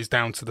part that is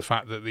down to the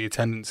fact that the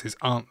attendances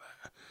aren't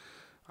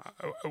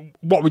there.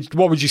 What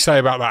would you say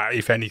about that,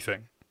 if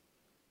anything?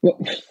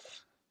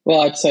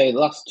 Well, I'd say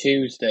last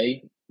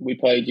Tuesday we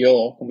played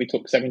York and we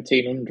took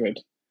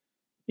 1,700.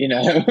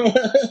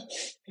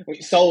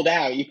 It sold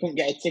out. You couldn't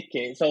get a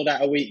ticket. It sold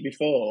out a week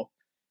before.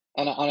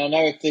 And I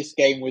know if this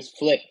game was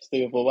flipped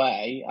the other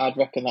way, I'd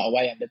reckon that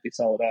away end would be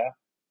sold out.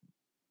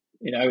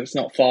 It's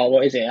not far.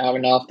 What is it? Hour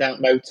and a half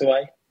down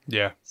motorway.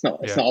 Yeah, it's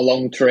not a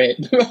long trip.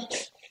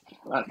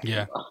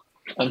 Yeah.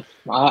 And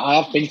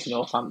I have been to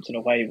Northampton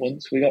away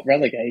once. We got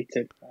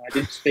relegated. I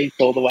didn't speak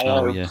all the way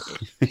home. Yeah.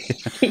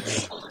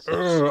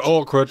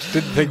 Awkward.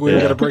 Didn't think we were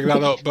going to bring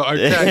that up, but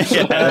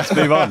okay. Let's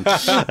move on.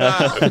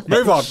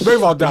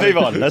 Move on,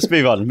 Dan. Let's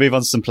move on. Move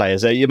on to some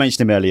players. You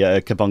mentioned him earlier,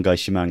 Kabongo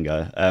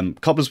Shimanga.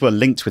 Cobblers were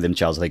linked with him,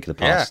 Charles, I think, in the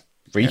past.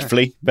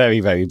 Briefly, very,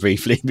 very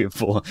briefly,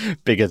 before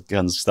bigger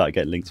guns started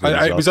getting linked with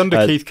him. It was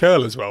under Keith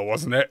Curle as well,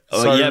 wasn't it?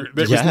 So it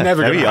was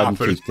never going to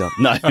happen.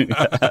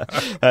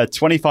 No.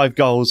 25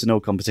 goals in all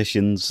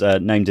competitions,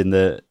 named in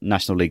the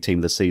National League Team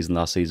of the Season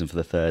last season for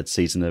the third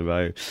season in a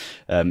row.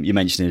 You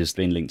mentioned he has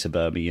been linked to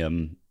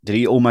Birmingham. Did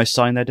he almost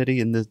sign there, did he,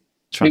 in the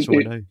transfer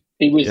window?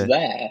 He was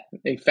there.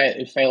 He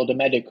failed a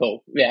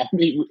medical. Yeah,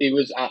 he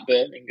was at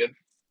Birmingham.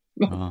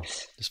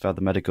 Just failed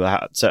the medical.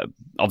 So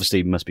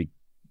obviously, it must be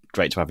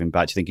great to have him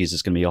back. Do you think he's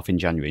just going to be off in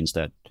January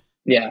instead?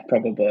 Yeah,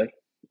 probably.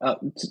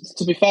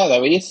 To be fair,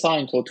 though, he is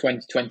signed till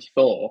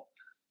 2024.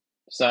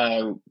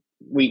 So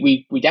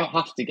we don't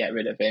have to get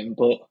rid of him.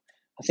 But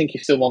I think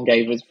if someone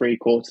gave us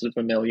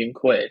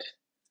 £750,000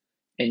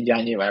 in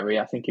January,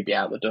 I think he'd be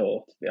out the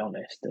door, to be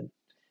honest. And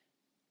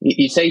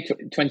you say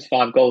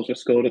 25 goals were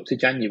scored up to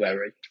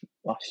January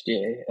last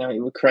year.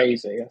 It was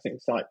crazy. I think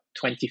it's like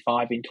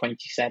 25 in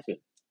 27.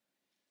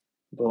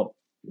 But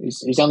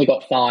he's only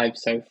got 5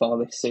 so far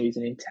this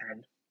season in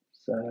 10.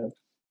 So,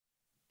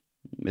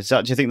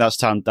 do you think that's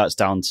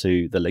down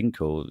to the link,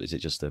 or is it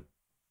just a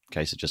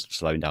case of just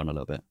slowing down a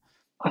little bit?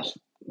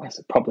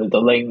 That's probably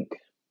the link.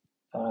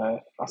 I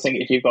think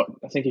if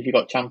you've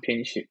got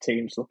championship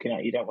teams looking at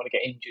you, you don't want to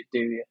get injured, do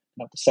you?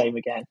 And have the same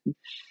again.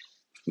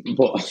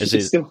 But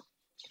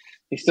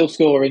he's still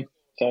scoring,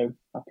 so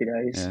happy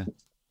days. Yeah.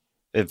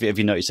 Have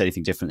you noticed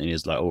anything different in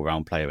his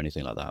all-round play or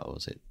anything like that, or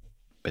is it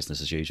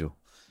business as usual?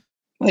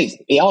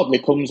 He hardly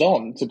comes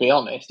on, to be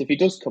honest. If he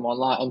does come on,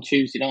 like on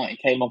Tuesday night,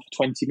 he came on for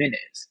 20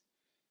 minutes.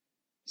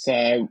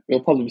 So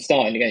he'll probably be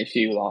starting against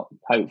you lot,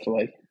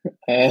 hopefully.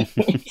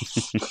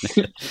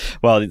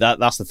 Well,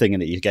 that's the thing,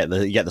 isn't it? You get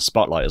the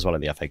spotlight as well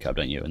in the FA Cup,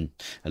 don't you? And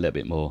a little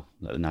bit more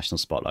like the national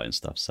spotlight and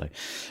stuff. So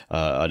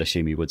I'd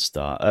assume he would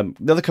start.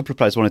 The other couple of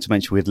players I wanted to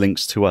mention with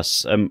links to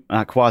us,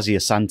 Kwasi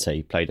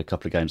Asante played a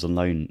couple of games on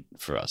loan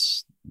for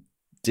us.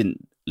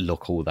 Didn't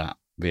look all that,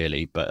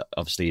 really, but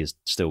obviously is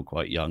still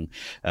quite young.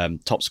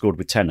 Top scored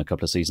with 10 a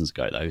couple of seasons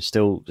ago, though. He's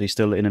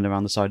still in and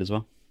around the side as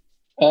well?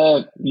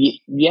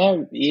 Yeah,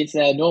 he's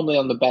normally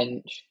on the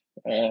bench.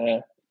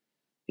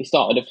 He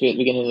started a few at the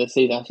beginning of the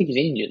season. I think he's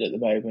injured at the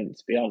moment,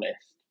 to be honest.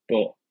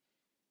 But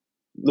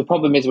the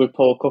problem is with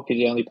Paul Cook is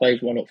he only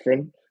plays one up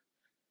front.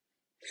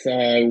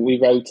 So we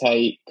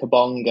rotate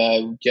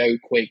Kabongo, Joe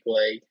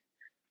Quigley,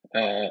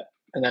 and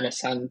then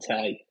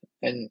Asante.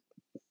 And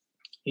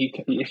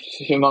if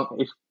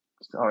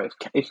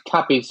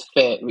Cabby's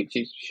fit, which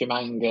is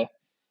Shimanga,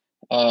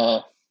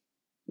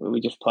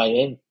 we just play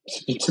him,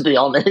 to be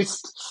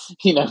honest.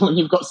 When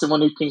you've got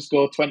someone who can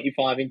score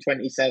 25 in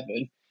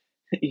 27,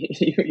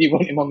 you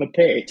want him on the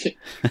pitch.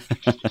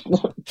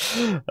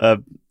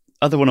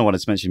 Other one I wanted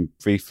to mention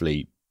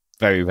briefly,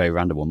 very, very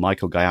random one.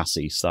 Michael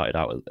Gayassi started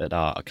out at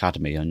our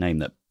academy, a name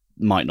that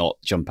might not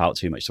jump out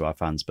too much to our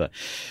fans, but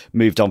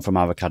moved on from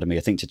our academy,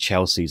 I think, to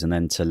Chelsea's and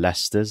then to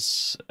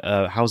Leicester's.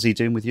 How's he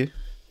doing with you?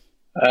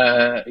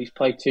 He's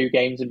played 2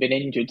 games and been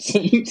injured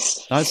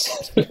since.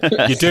 Nice.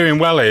 You're doing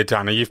well here,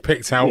 Danny. You've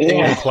picked out all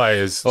Yeah. the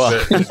players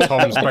that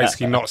Tom's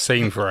basically not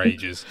seen for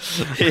ages.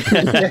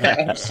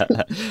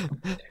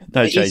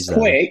 No He's change there.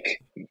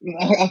 quick.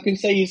 I can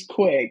say he's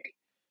quick.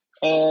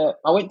 I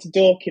went to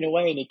Dorking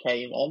away and he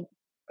came on.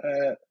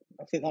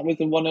 I think that was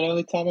the one and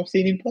only time I've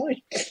seen him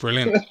play.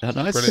 Brilliant. Oh,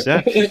 nice.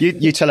 Brilliant. Yeah.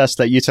 You tell us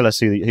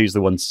who's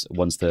the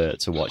ones to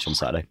watch on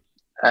Saturday.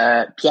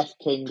 Jeff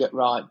King at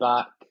right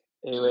back,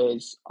 who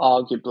is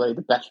arguably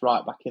the best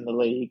right back in the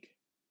league.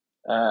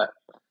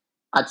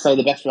 I'd say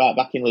the best right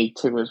back in League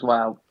Two as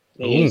well.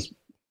 He's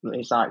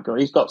that good.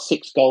 He's got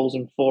 6 goals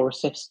and 4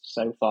 assists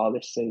so far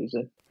this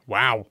season.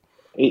 Wow.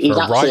 He's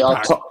For a actually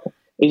right back.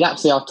 He's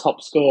actually our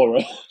top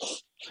scorer.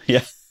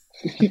 Yeah.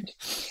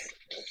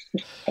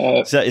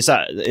 Is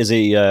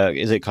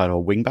it kind of a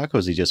wing back, or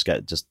does he just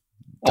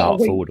dart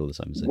wing- forward all the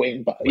time? Is it?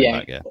 Wing back, Wing yeah,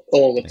 back, yeah.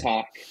 all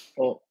attack.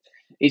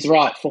 He's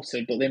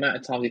right-footed, but the amount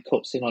of times he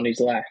cuts in on his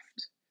left,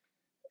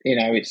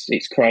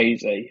 it's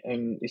crazy.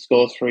 And he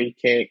scores 3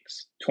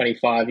 kicks,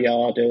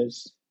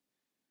 25-yarders.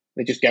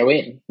 They just go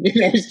in.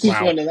 It's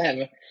just one of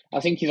them. I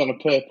think he's on a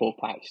purple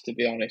patch, to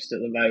be honest, at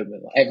the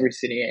moment. Like,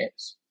 everything he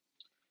hits,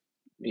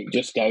 it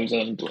just goes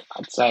in. But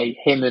I'd say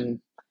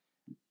him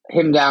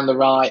down the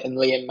right, and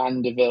Liam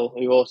Mandeville,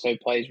 who also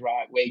plays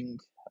right wing,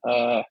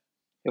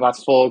 who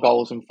has 4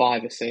 goals and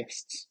 5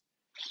 assists.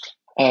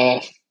 So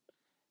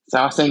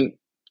I think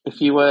if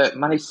you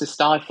managed to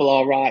stifle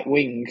our right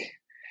wing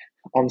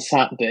on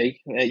Saturday,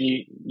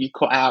 you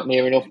cut out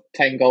near enough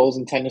 10 goals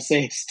and 10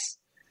 assists.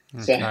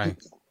 Okay.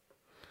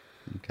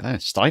 Okay,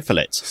 stifle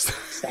it.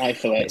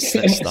 Stifle it.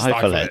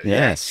 Stifle it,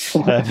 yes.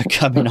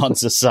 Coming on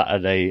to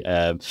Saturday,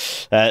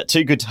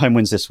 2 good home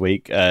wins this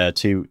week,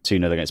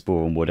 2-0 against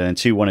Boreham Wood, and then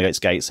 2-1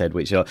 against Gateshead,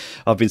 which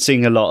I've been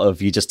seeing a lot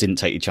of. You just didn't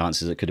take your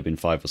chances. It could have been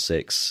 5 or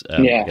 6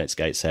 against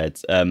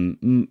Gateshead.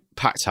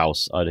 Packed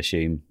house, I'd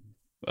assume.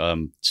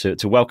 To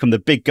welcome the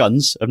big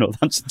guns of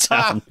Northampton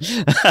Town.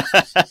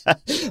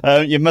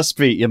 You must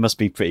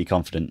be pretty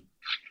confident.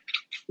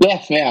 Yeah,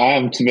 I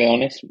am, to be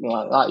honest.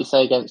 Like you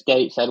say, against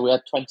Gateshead, we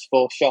had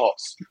 24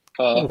 shots.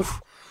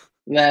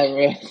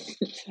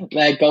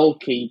 Their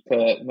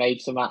goalkeeper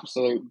made some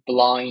absolute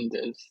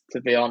blinders,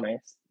 to be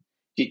honest.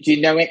 Do you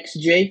know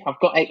XG? I've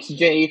got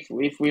XG.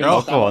 If we go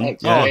on. XG.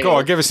 Oh, go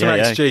on, give us some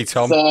XG,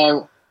 Tom.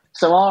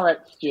 So our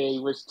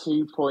XG was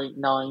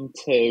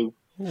 2.92,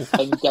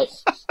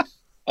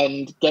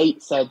 and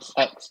Gateshead's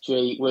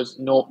XG was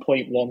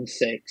 0.16,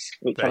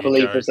 which There I you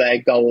believe go. was their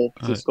goal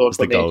to score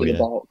from the edge of the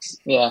box.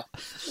 Yeah.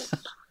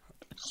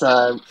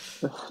 So.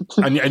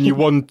 and you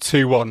won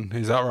 2-1,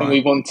 is that right? And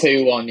we won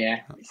 2-1,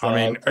 yeah. So, I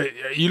mean,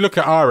 you look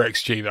at our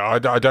XG,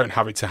 though. I don't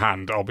have it to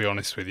hand, I'll be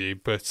honest with you.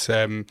 But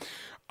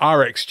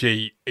our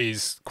XG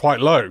is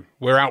quite low.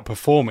 We're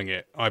outperforming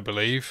it, I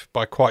believe,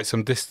 by quite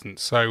some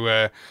distance.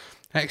 So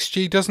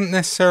XG doesn't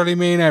necessarily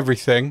mean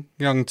everything,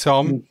 young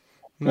Tom.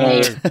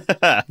 No.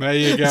 There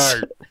you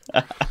go.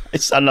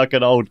 It sounds like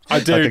an old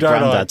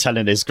granddad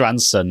telling his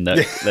grandson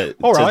that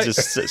All right. to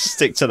just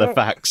stick to the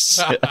facts.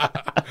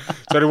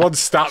 There's only one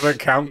stat that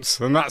counts,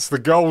 and that's the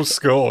goals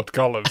scored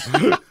column.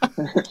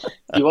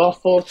 you are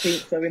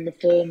 14th though in the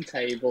form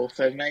table,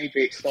 so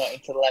maybe it's starting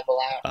to level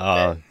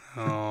out.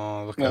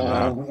 Oh, look at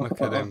that.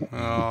 Look at him.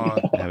 Oh.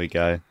 There we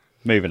go.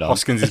 Moving on.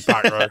 Hoskins is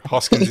back, right?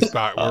 Hoskins is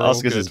back. We're all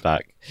Hoskins good. is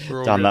back. We're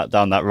all Down good.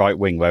 that right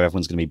wing where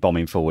everyone's going to be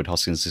bombing forward.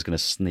 Hoskins is going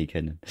to sneak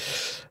in.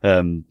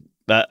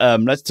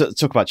 Let's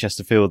talk about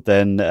Chesterfield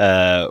then.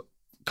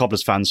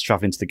 Cobblers fans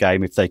travelling to the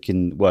game, if they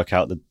can work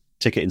out the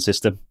ticketing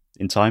system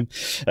in time.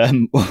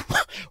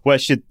 Where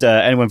should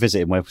anyone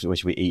visit, and where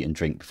should we eat and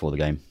drink before the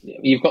game?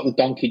 You've got the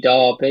Donkey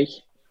Derby.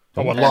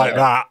 I would like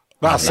that.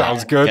 That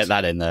sounds good. Get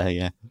that in there,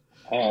 yeah.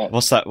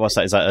 What's that?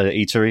 Is that an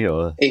eatery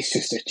or? It's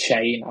just a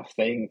chain, I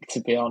think,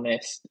 to be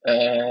honest.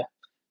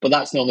 But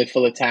that's normally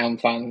full of town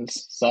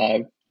fans, so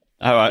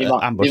All right,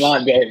 ambush. you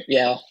might be,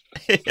 yeah.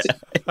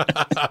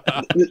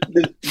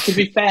 To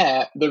be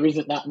fair, there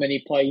isn't that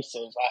many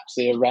places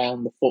actually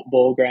around the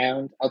football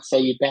ground. I'd say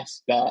your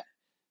best bet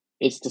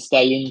is to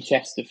stay in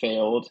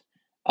Chesterfield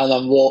and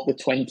then walk the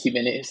 20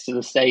 minutes to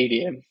the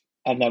stadium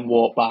and then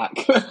walk back.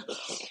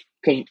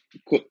 Because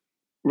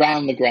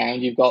round the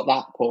ground, you've got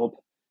that pub.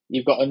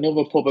 You've got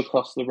another pub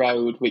across the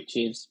road, which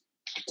is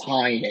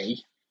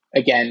tiny.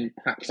 Again,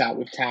 packed out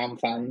with town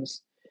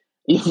fans.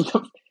 You've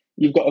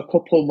got a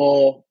couple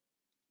more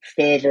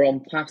further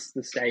on past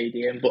the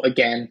stadium, but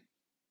again,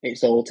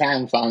 it's all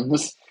town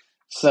fans.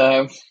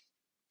 So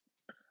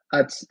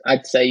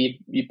I'd say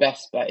your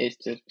best bet is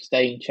to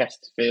stay in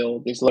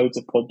Chesterfield. There's loads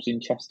of pubs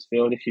in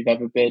Chesterfield if you've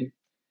ever been,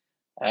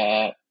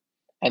 and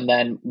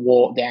then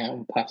walk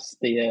down past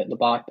the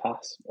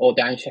bypass, or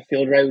down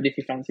Sheffield Road if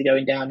you fancy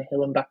going down a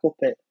hill and back up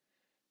it.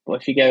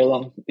 But if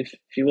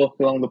you walk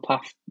along the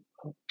path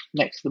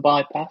next to the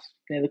bypass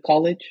near the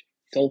college,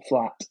 it's all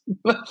flat.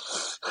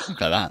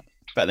 Look at that.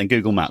 Better than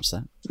Google Maps,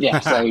 there.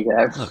 Yes, there you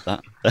go. Love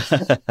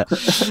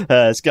that.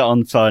 Let's get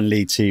on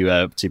finally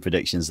to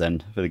predictions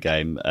then for the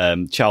game.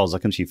 Charles, I'll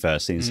come to you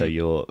first, so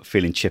you're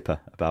feeling chipper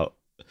about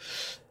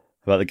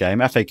about the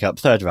game. FA Cup,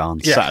 third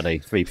round, Yeah. Saturday,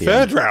 3 p.m.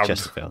 Third round?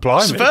 Chesterfield.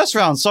 Blimey. First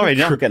round,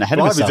 sorry, I'm getting ahead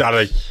of Blimey, myself.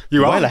 Daddy.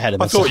 You Well are ahead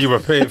of I thought myself. you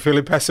were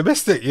feeling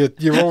pessimistic.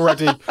 You're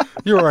already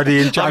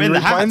in January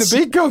playing the hats.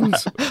 big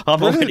guns. I'm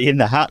Brilliant. already in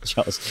the hat,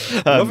 Charles.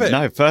 Love it.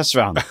 No, first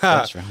round.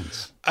 First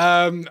round.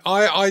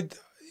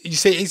 You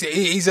see,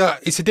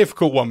 it's a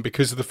difficult one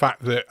because of the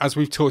fact that, as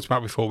we've talked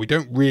about before, we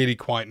don't really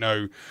quite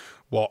know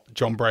what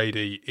John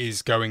Brady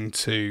is going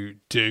to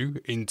do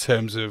in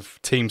terms of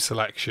team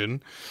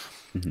selection.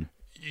 Mm-hmm.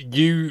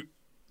 You,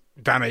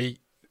 Danny,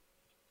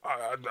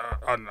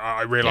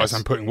 I realise Yes.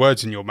 I'm putting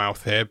words in your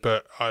mouth here,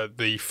 but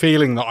the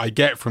feeling that I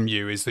get from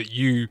you is that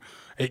you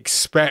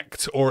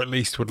expect, or at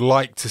least would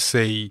like to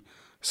see,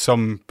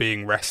 some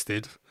being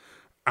rested,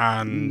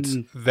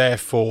 and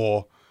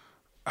therefore,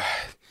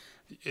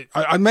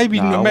 I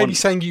maybe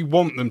saying you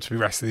want them to be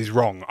rested is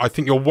wrong. I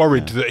think you're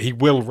worried that he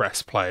will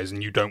rest players,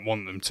 and you don't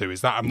want them to.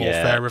 Is that a more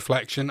fair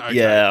reflection? Okay.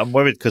 Yeah, I'm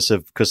worried because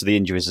of the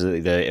injuries,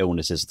 the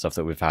illnesses and stuff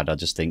that we've had. I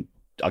just think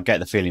I get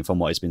the feeling from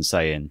what he's been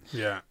saying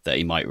that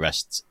he might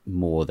rest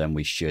more than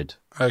we should.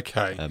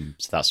 Okay.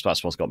 So that's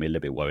what's got me a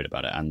little bit worried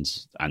about it, and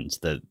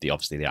the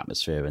obviously the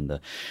atmosphere and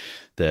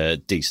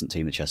the decent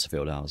team that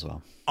Chesterfield are as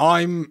well.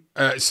 I'm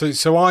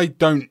so I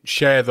don't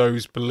share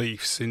those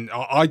beliefs.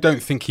 I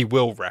don't think he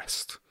will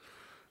rest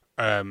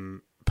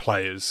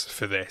players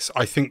for this.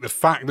 I think the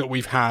fact that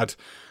we've had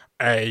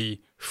a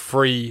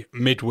free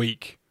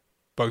midweek,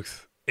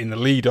 both in the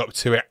lead up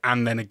to it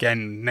and then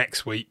again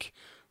next week,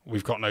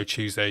 we've got no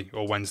Tuesday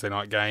or Wednesday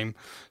night game.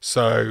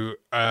 So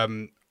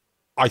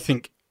I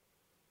think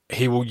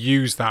he will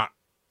use that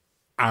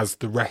as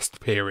the rest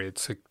period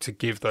to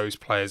give those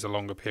players a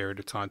longer period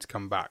of time to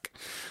come back.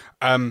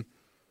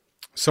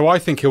 So I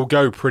think he'll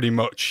go pretty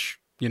much,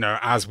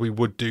 as we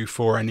would do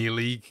for any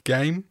league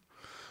game,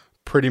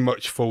 pretty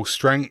much full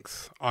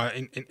strength.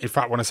 In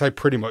fact, when I say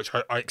pretty much,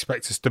 I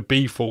expect us to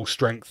be full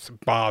strength,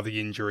 bar the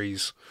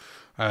injuries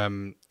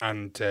and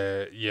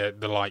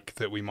the like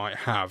that we might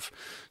have.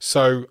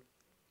 So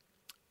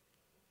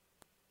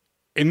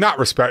in that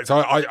respect,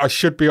 I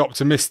should be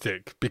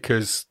optimistic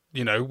because,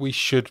 we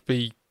should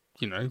be,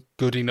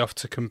 good enough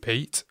to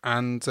compete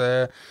and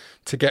to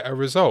get a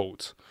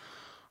result.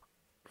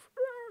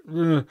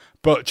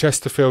 But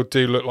Chesterfield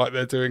do look like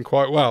they're doing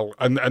quite well.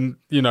 And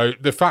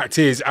the fact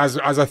is, as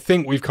I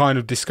think we've kind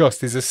of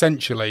discussed, is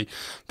essentially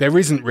there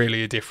isn't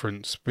really a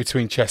difference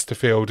between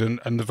Chesterfield and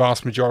the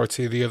vast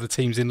majority of the other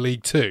teams in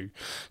League Two.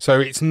 So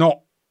it's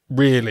not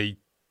really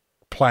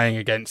playing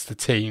against a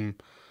team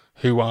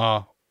who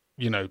are,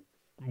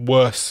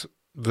 worse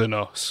than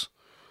us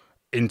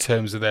in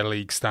terms of their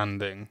league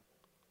standing.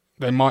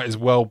 They might as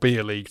well be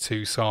a League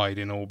Two side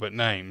in all but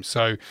name.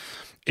 So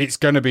it's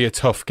going to be a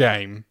tough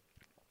game.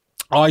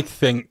 I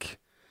think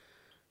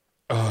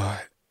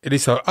it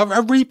is. Are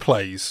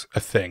replays a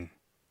thing?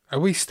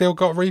 Have we still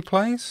got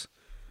replays?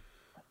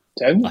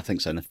 Don't. I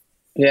think so.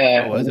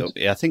 Yeah.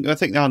 I think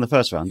they're on the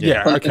first round.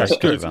 Yeah, okay,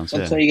 good.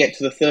 Until you get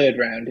to the third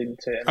round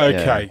into it.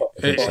 Okay.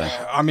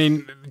 Yeah, I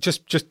mean,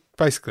 just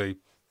basically,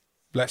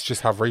 let's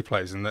just have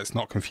replays and let's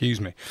not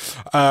confuse me.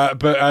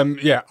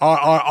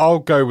 I'll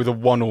go with a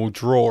 1-1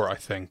 draw, I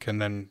think,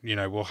 and then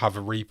we'll have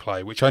a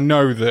replay, which I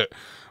know that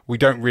we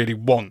don't really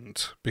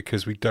want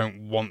because we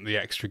don't want the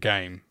extra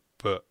game,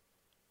 but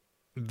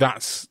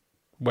that's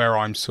where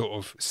I'm sort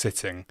of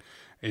sitting,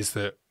 is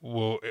that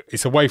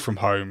it's away from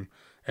home.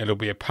 It'll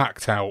be a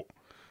packed out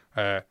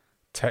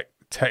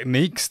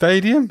Technique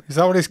Stadium. Is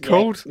that what it's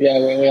called? Yeah,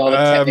 we are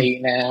the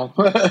Technique now.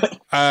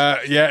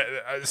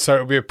 So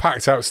it'll be a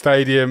packed out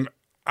stadium,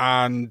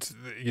 and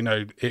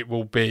it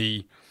will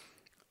be.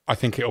 I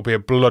think it'll be a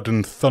blood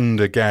and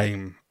thunder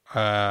game,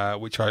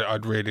 which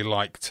I'd really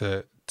like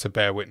to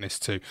bear witness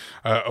to.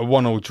 A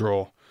 1-1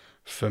 draw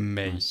for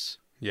me. Nice.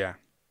 Yeah.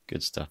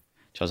 Good stuff.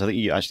 Charles, I think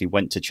you actually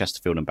went to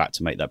Chesterfield and back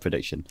to make that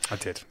prediction. I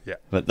did, yeah.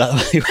 But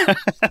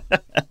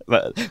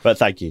but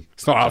thank you.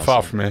 It's not that Charles,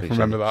 far from me, appreciate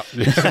remember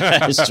it.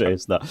 that. It's true,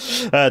 it's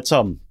not.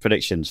 Tom,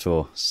 predictions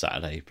for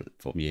Saturday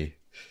from you?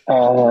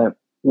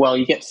 Well,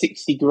 you get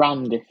 60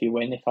 grand if you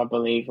win, if I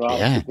believe, right?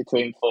 Yeah.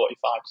 Between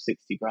 45 to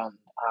 60 grand.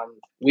 And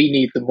we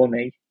need the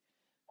money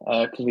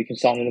because we can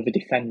sign another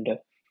defender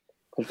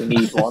because we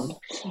need one.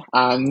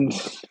 And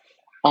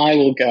I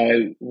will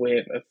go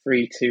with a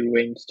 3-2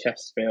 win to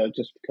Chesterfield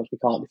just because we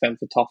can't defend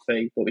for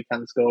Toffee, but we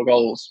can score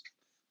goals.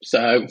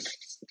 So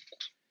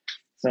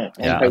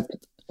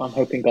I'm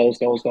hoping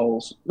goals.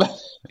 Me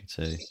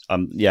too.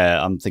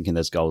 I'm thinking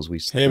there's goals.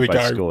 Here we both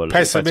go. Score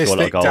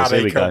Pessimistic goals. Daddy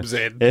Here we comes go.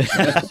 in.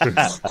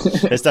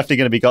 It's definitely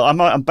going to be goal.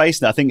 I'm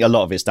basing it. I think a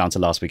lot of it's down to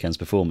last weekend's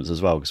performance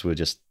as well because we were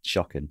just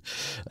shocking.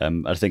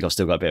 I think I've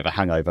still got a bit of a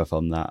hangover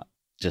from that,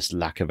 just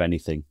lack of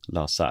anything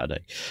last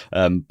Saturday.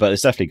 But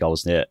there's definitely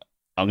goals in it.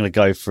 I'm going to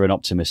go for an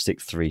optimistic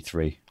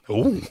 3-3.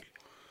 Ooh.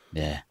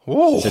 Yeah.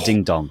 Ooh. It's a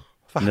ding dong.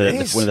 One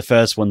of the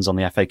first ones on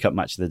the FA Cup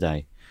match of the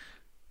day.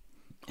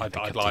 I'd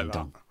like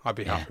that. I'd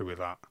be happy with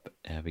that.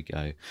 There we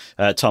go.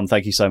 Tom,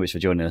 thank you so much for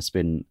joining us. It's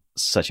been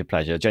such a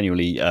pleasure.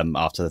 Genuinely,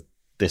 after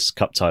this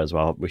cup tie as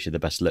well, I wish you the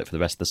best of luck for the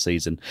rest of the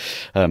season,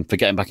 for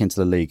getting back into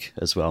the league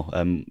as well.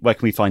 Where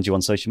can we find you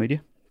on social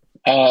media?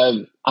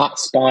 At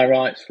Spy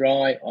Rights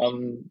Right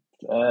on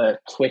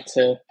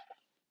Twitter.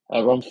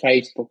 We're on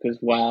Facebook as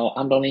well,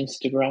 and on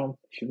Instagram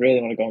if you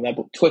really want to go on there.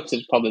 But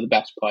Twitter's probably the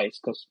best place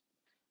because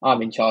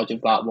I'm in charge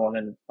of that one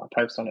and I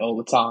post on it all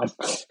the time.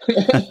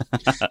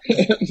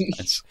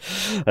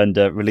 And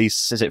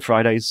release, is it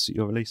Fridays,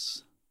 your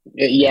release?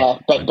 Yeah,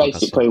 but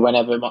basically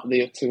whenever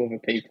the two other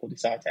people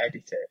decide to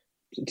edit it,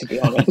 to be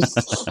honest.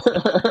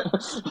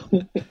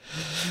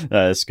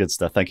 That's good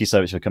stuff. Thank you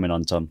so much for coming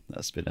on, Tom.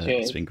 It's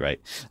been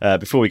great.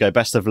 Before we go,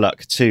 best of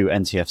luck to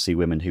NTFC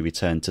women who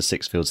return to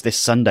Sixfields this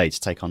Sunday to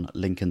take on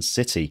Lincoln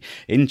City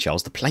in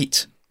Charles the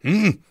Plate.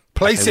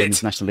 Place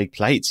it. National League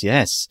Plate,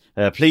 yes.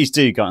 Please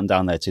do go on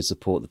down there to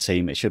support the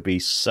team. It should be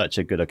such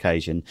a good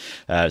occasion.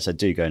 So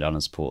do go down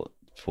and support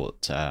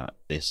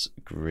this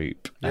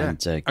group and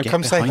get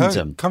come behind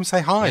them. Come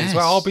say hi as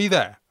well. I'll be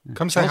there.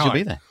 Come say hi. You'll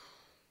be there.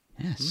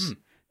 Yes.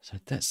 So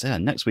that's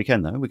next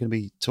weekend, though. We're going to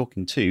be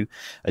talking to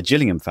a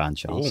Gillingham fan,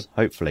 Charles.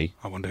 Hopefully,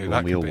 I wonder who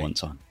that we all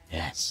want on.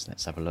 Yes,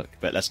 let's have a look.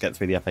 But let's get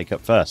through the FA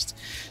Cup first,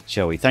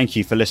 shall we? Thank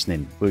you for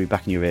listening. We'll be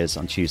back in your ears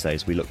on Tuesday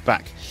as we look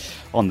back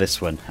on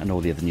this one and all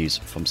the other news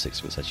from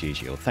Sixfields as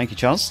usual. Thank you,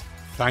 Charles.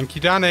 Thank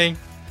you, Danny.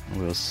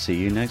 We'll see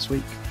you next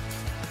week.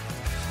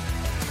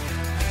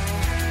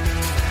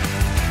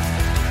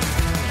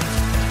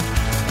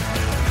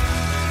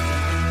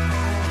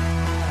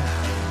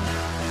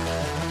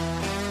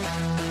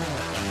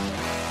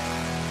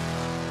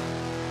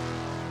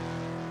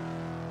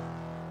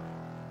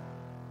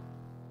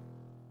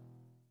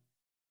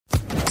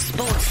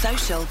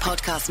 Social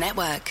Podcast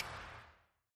Network.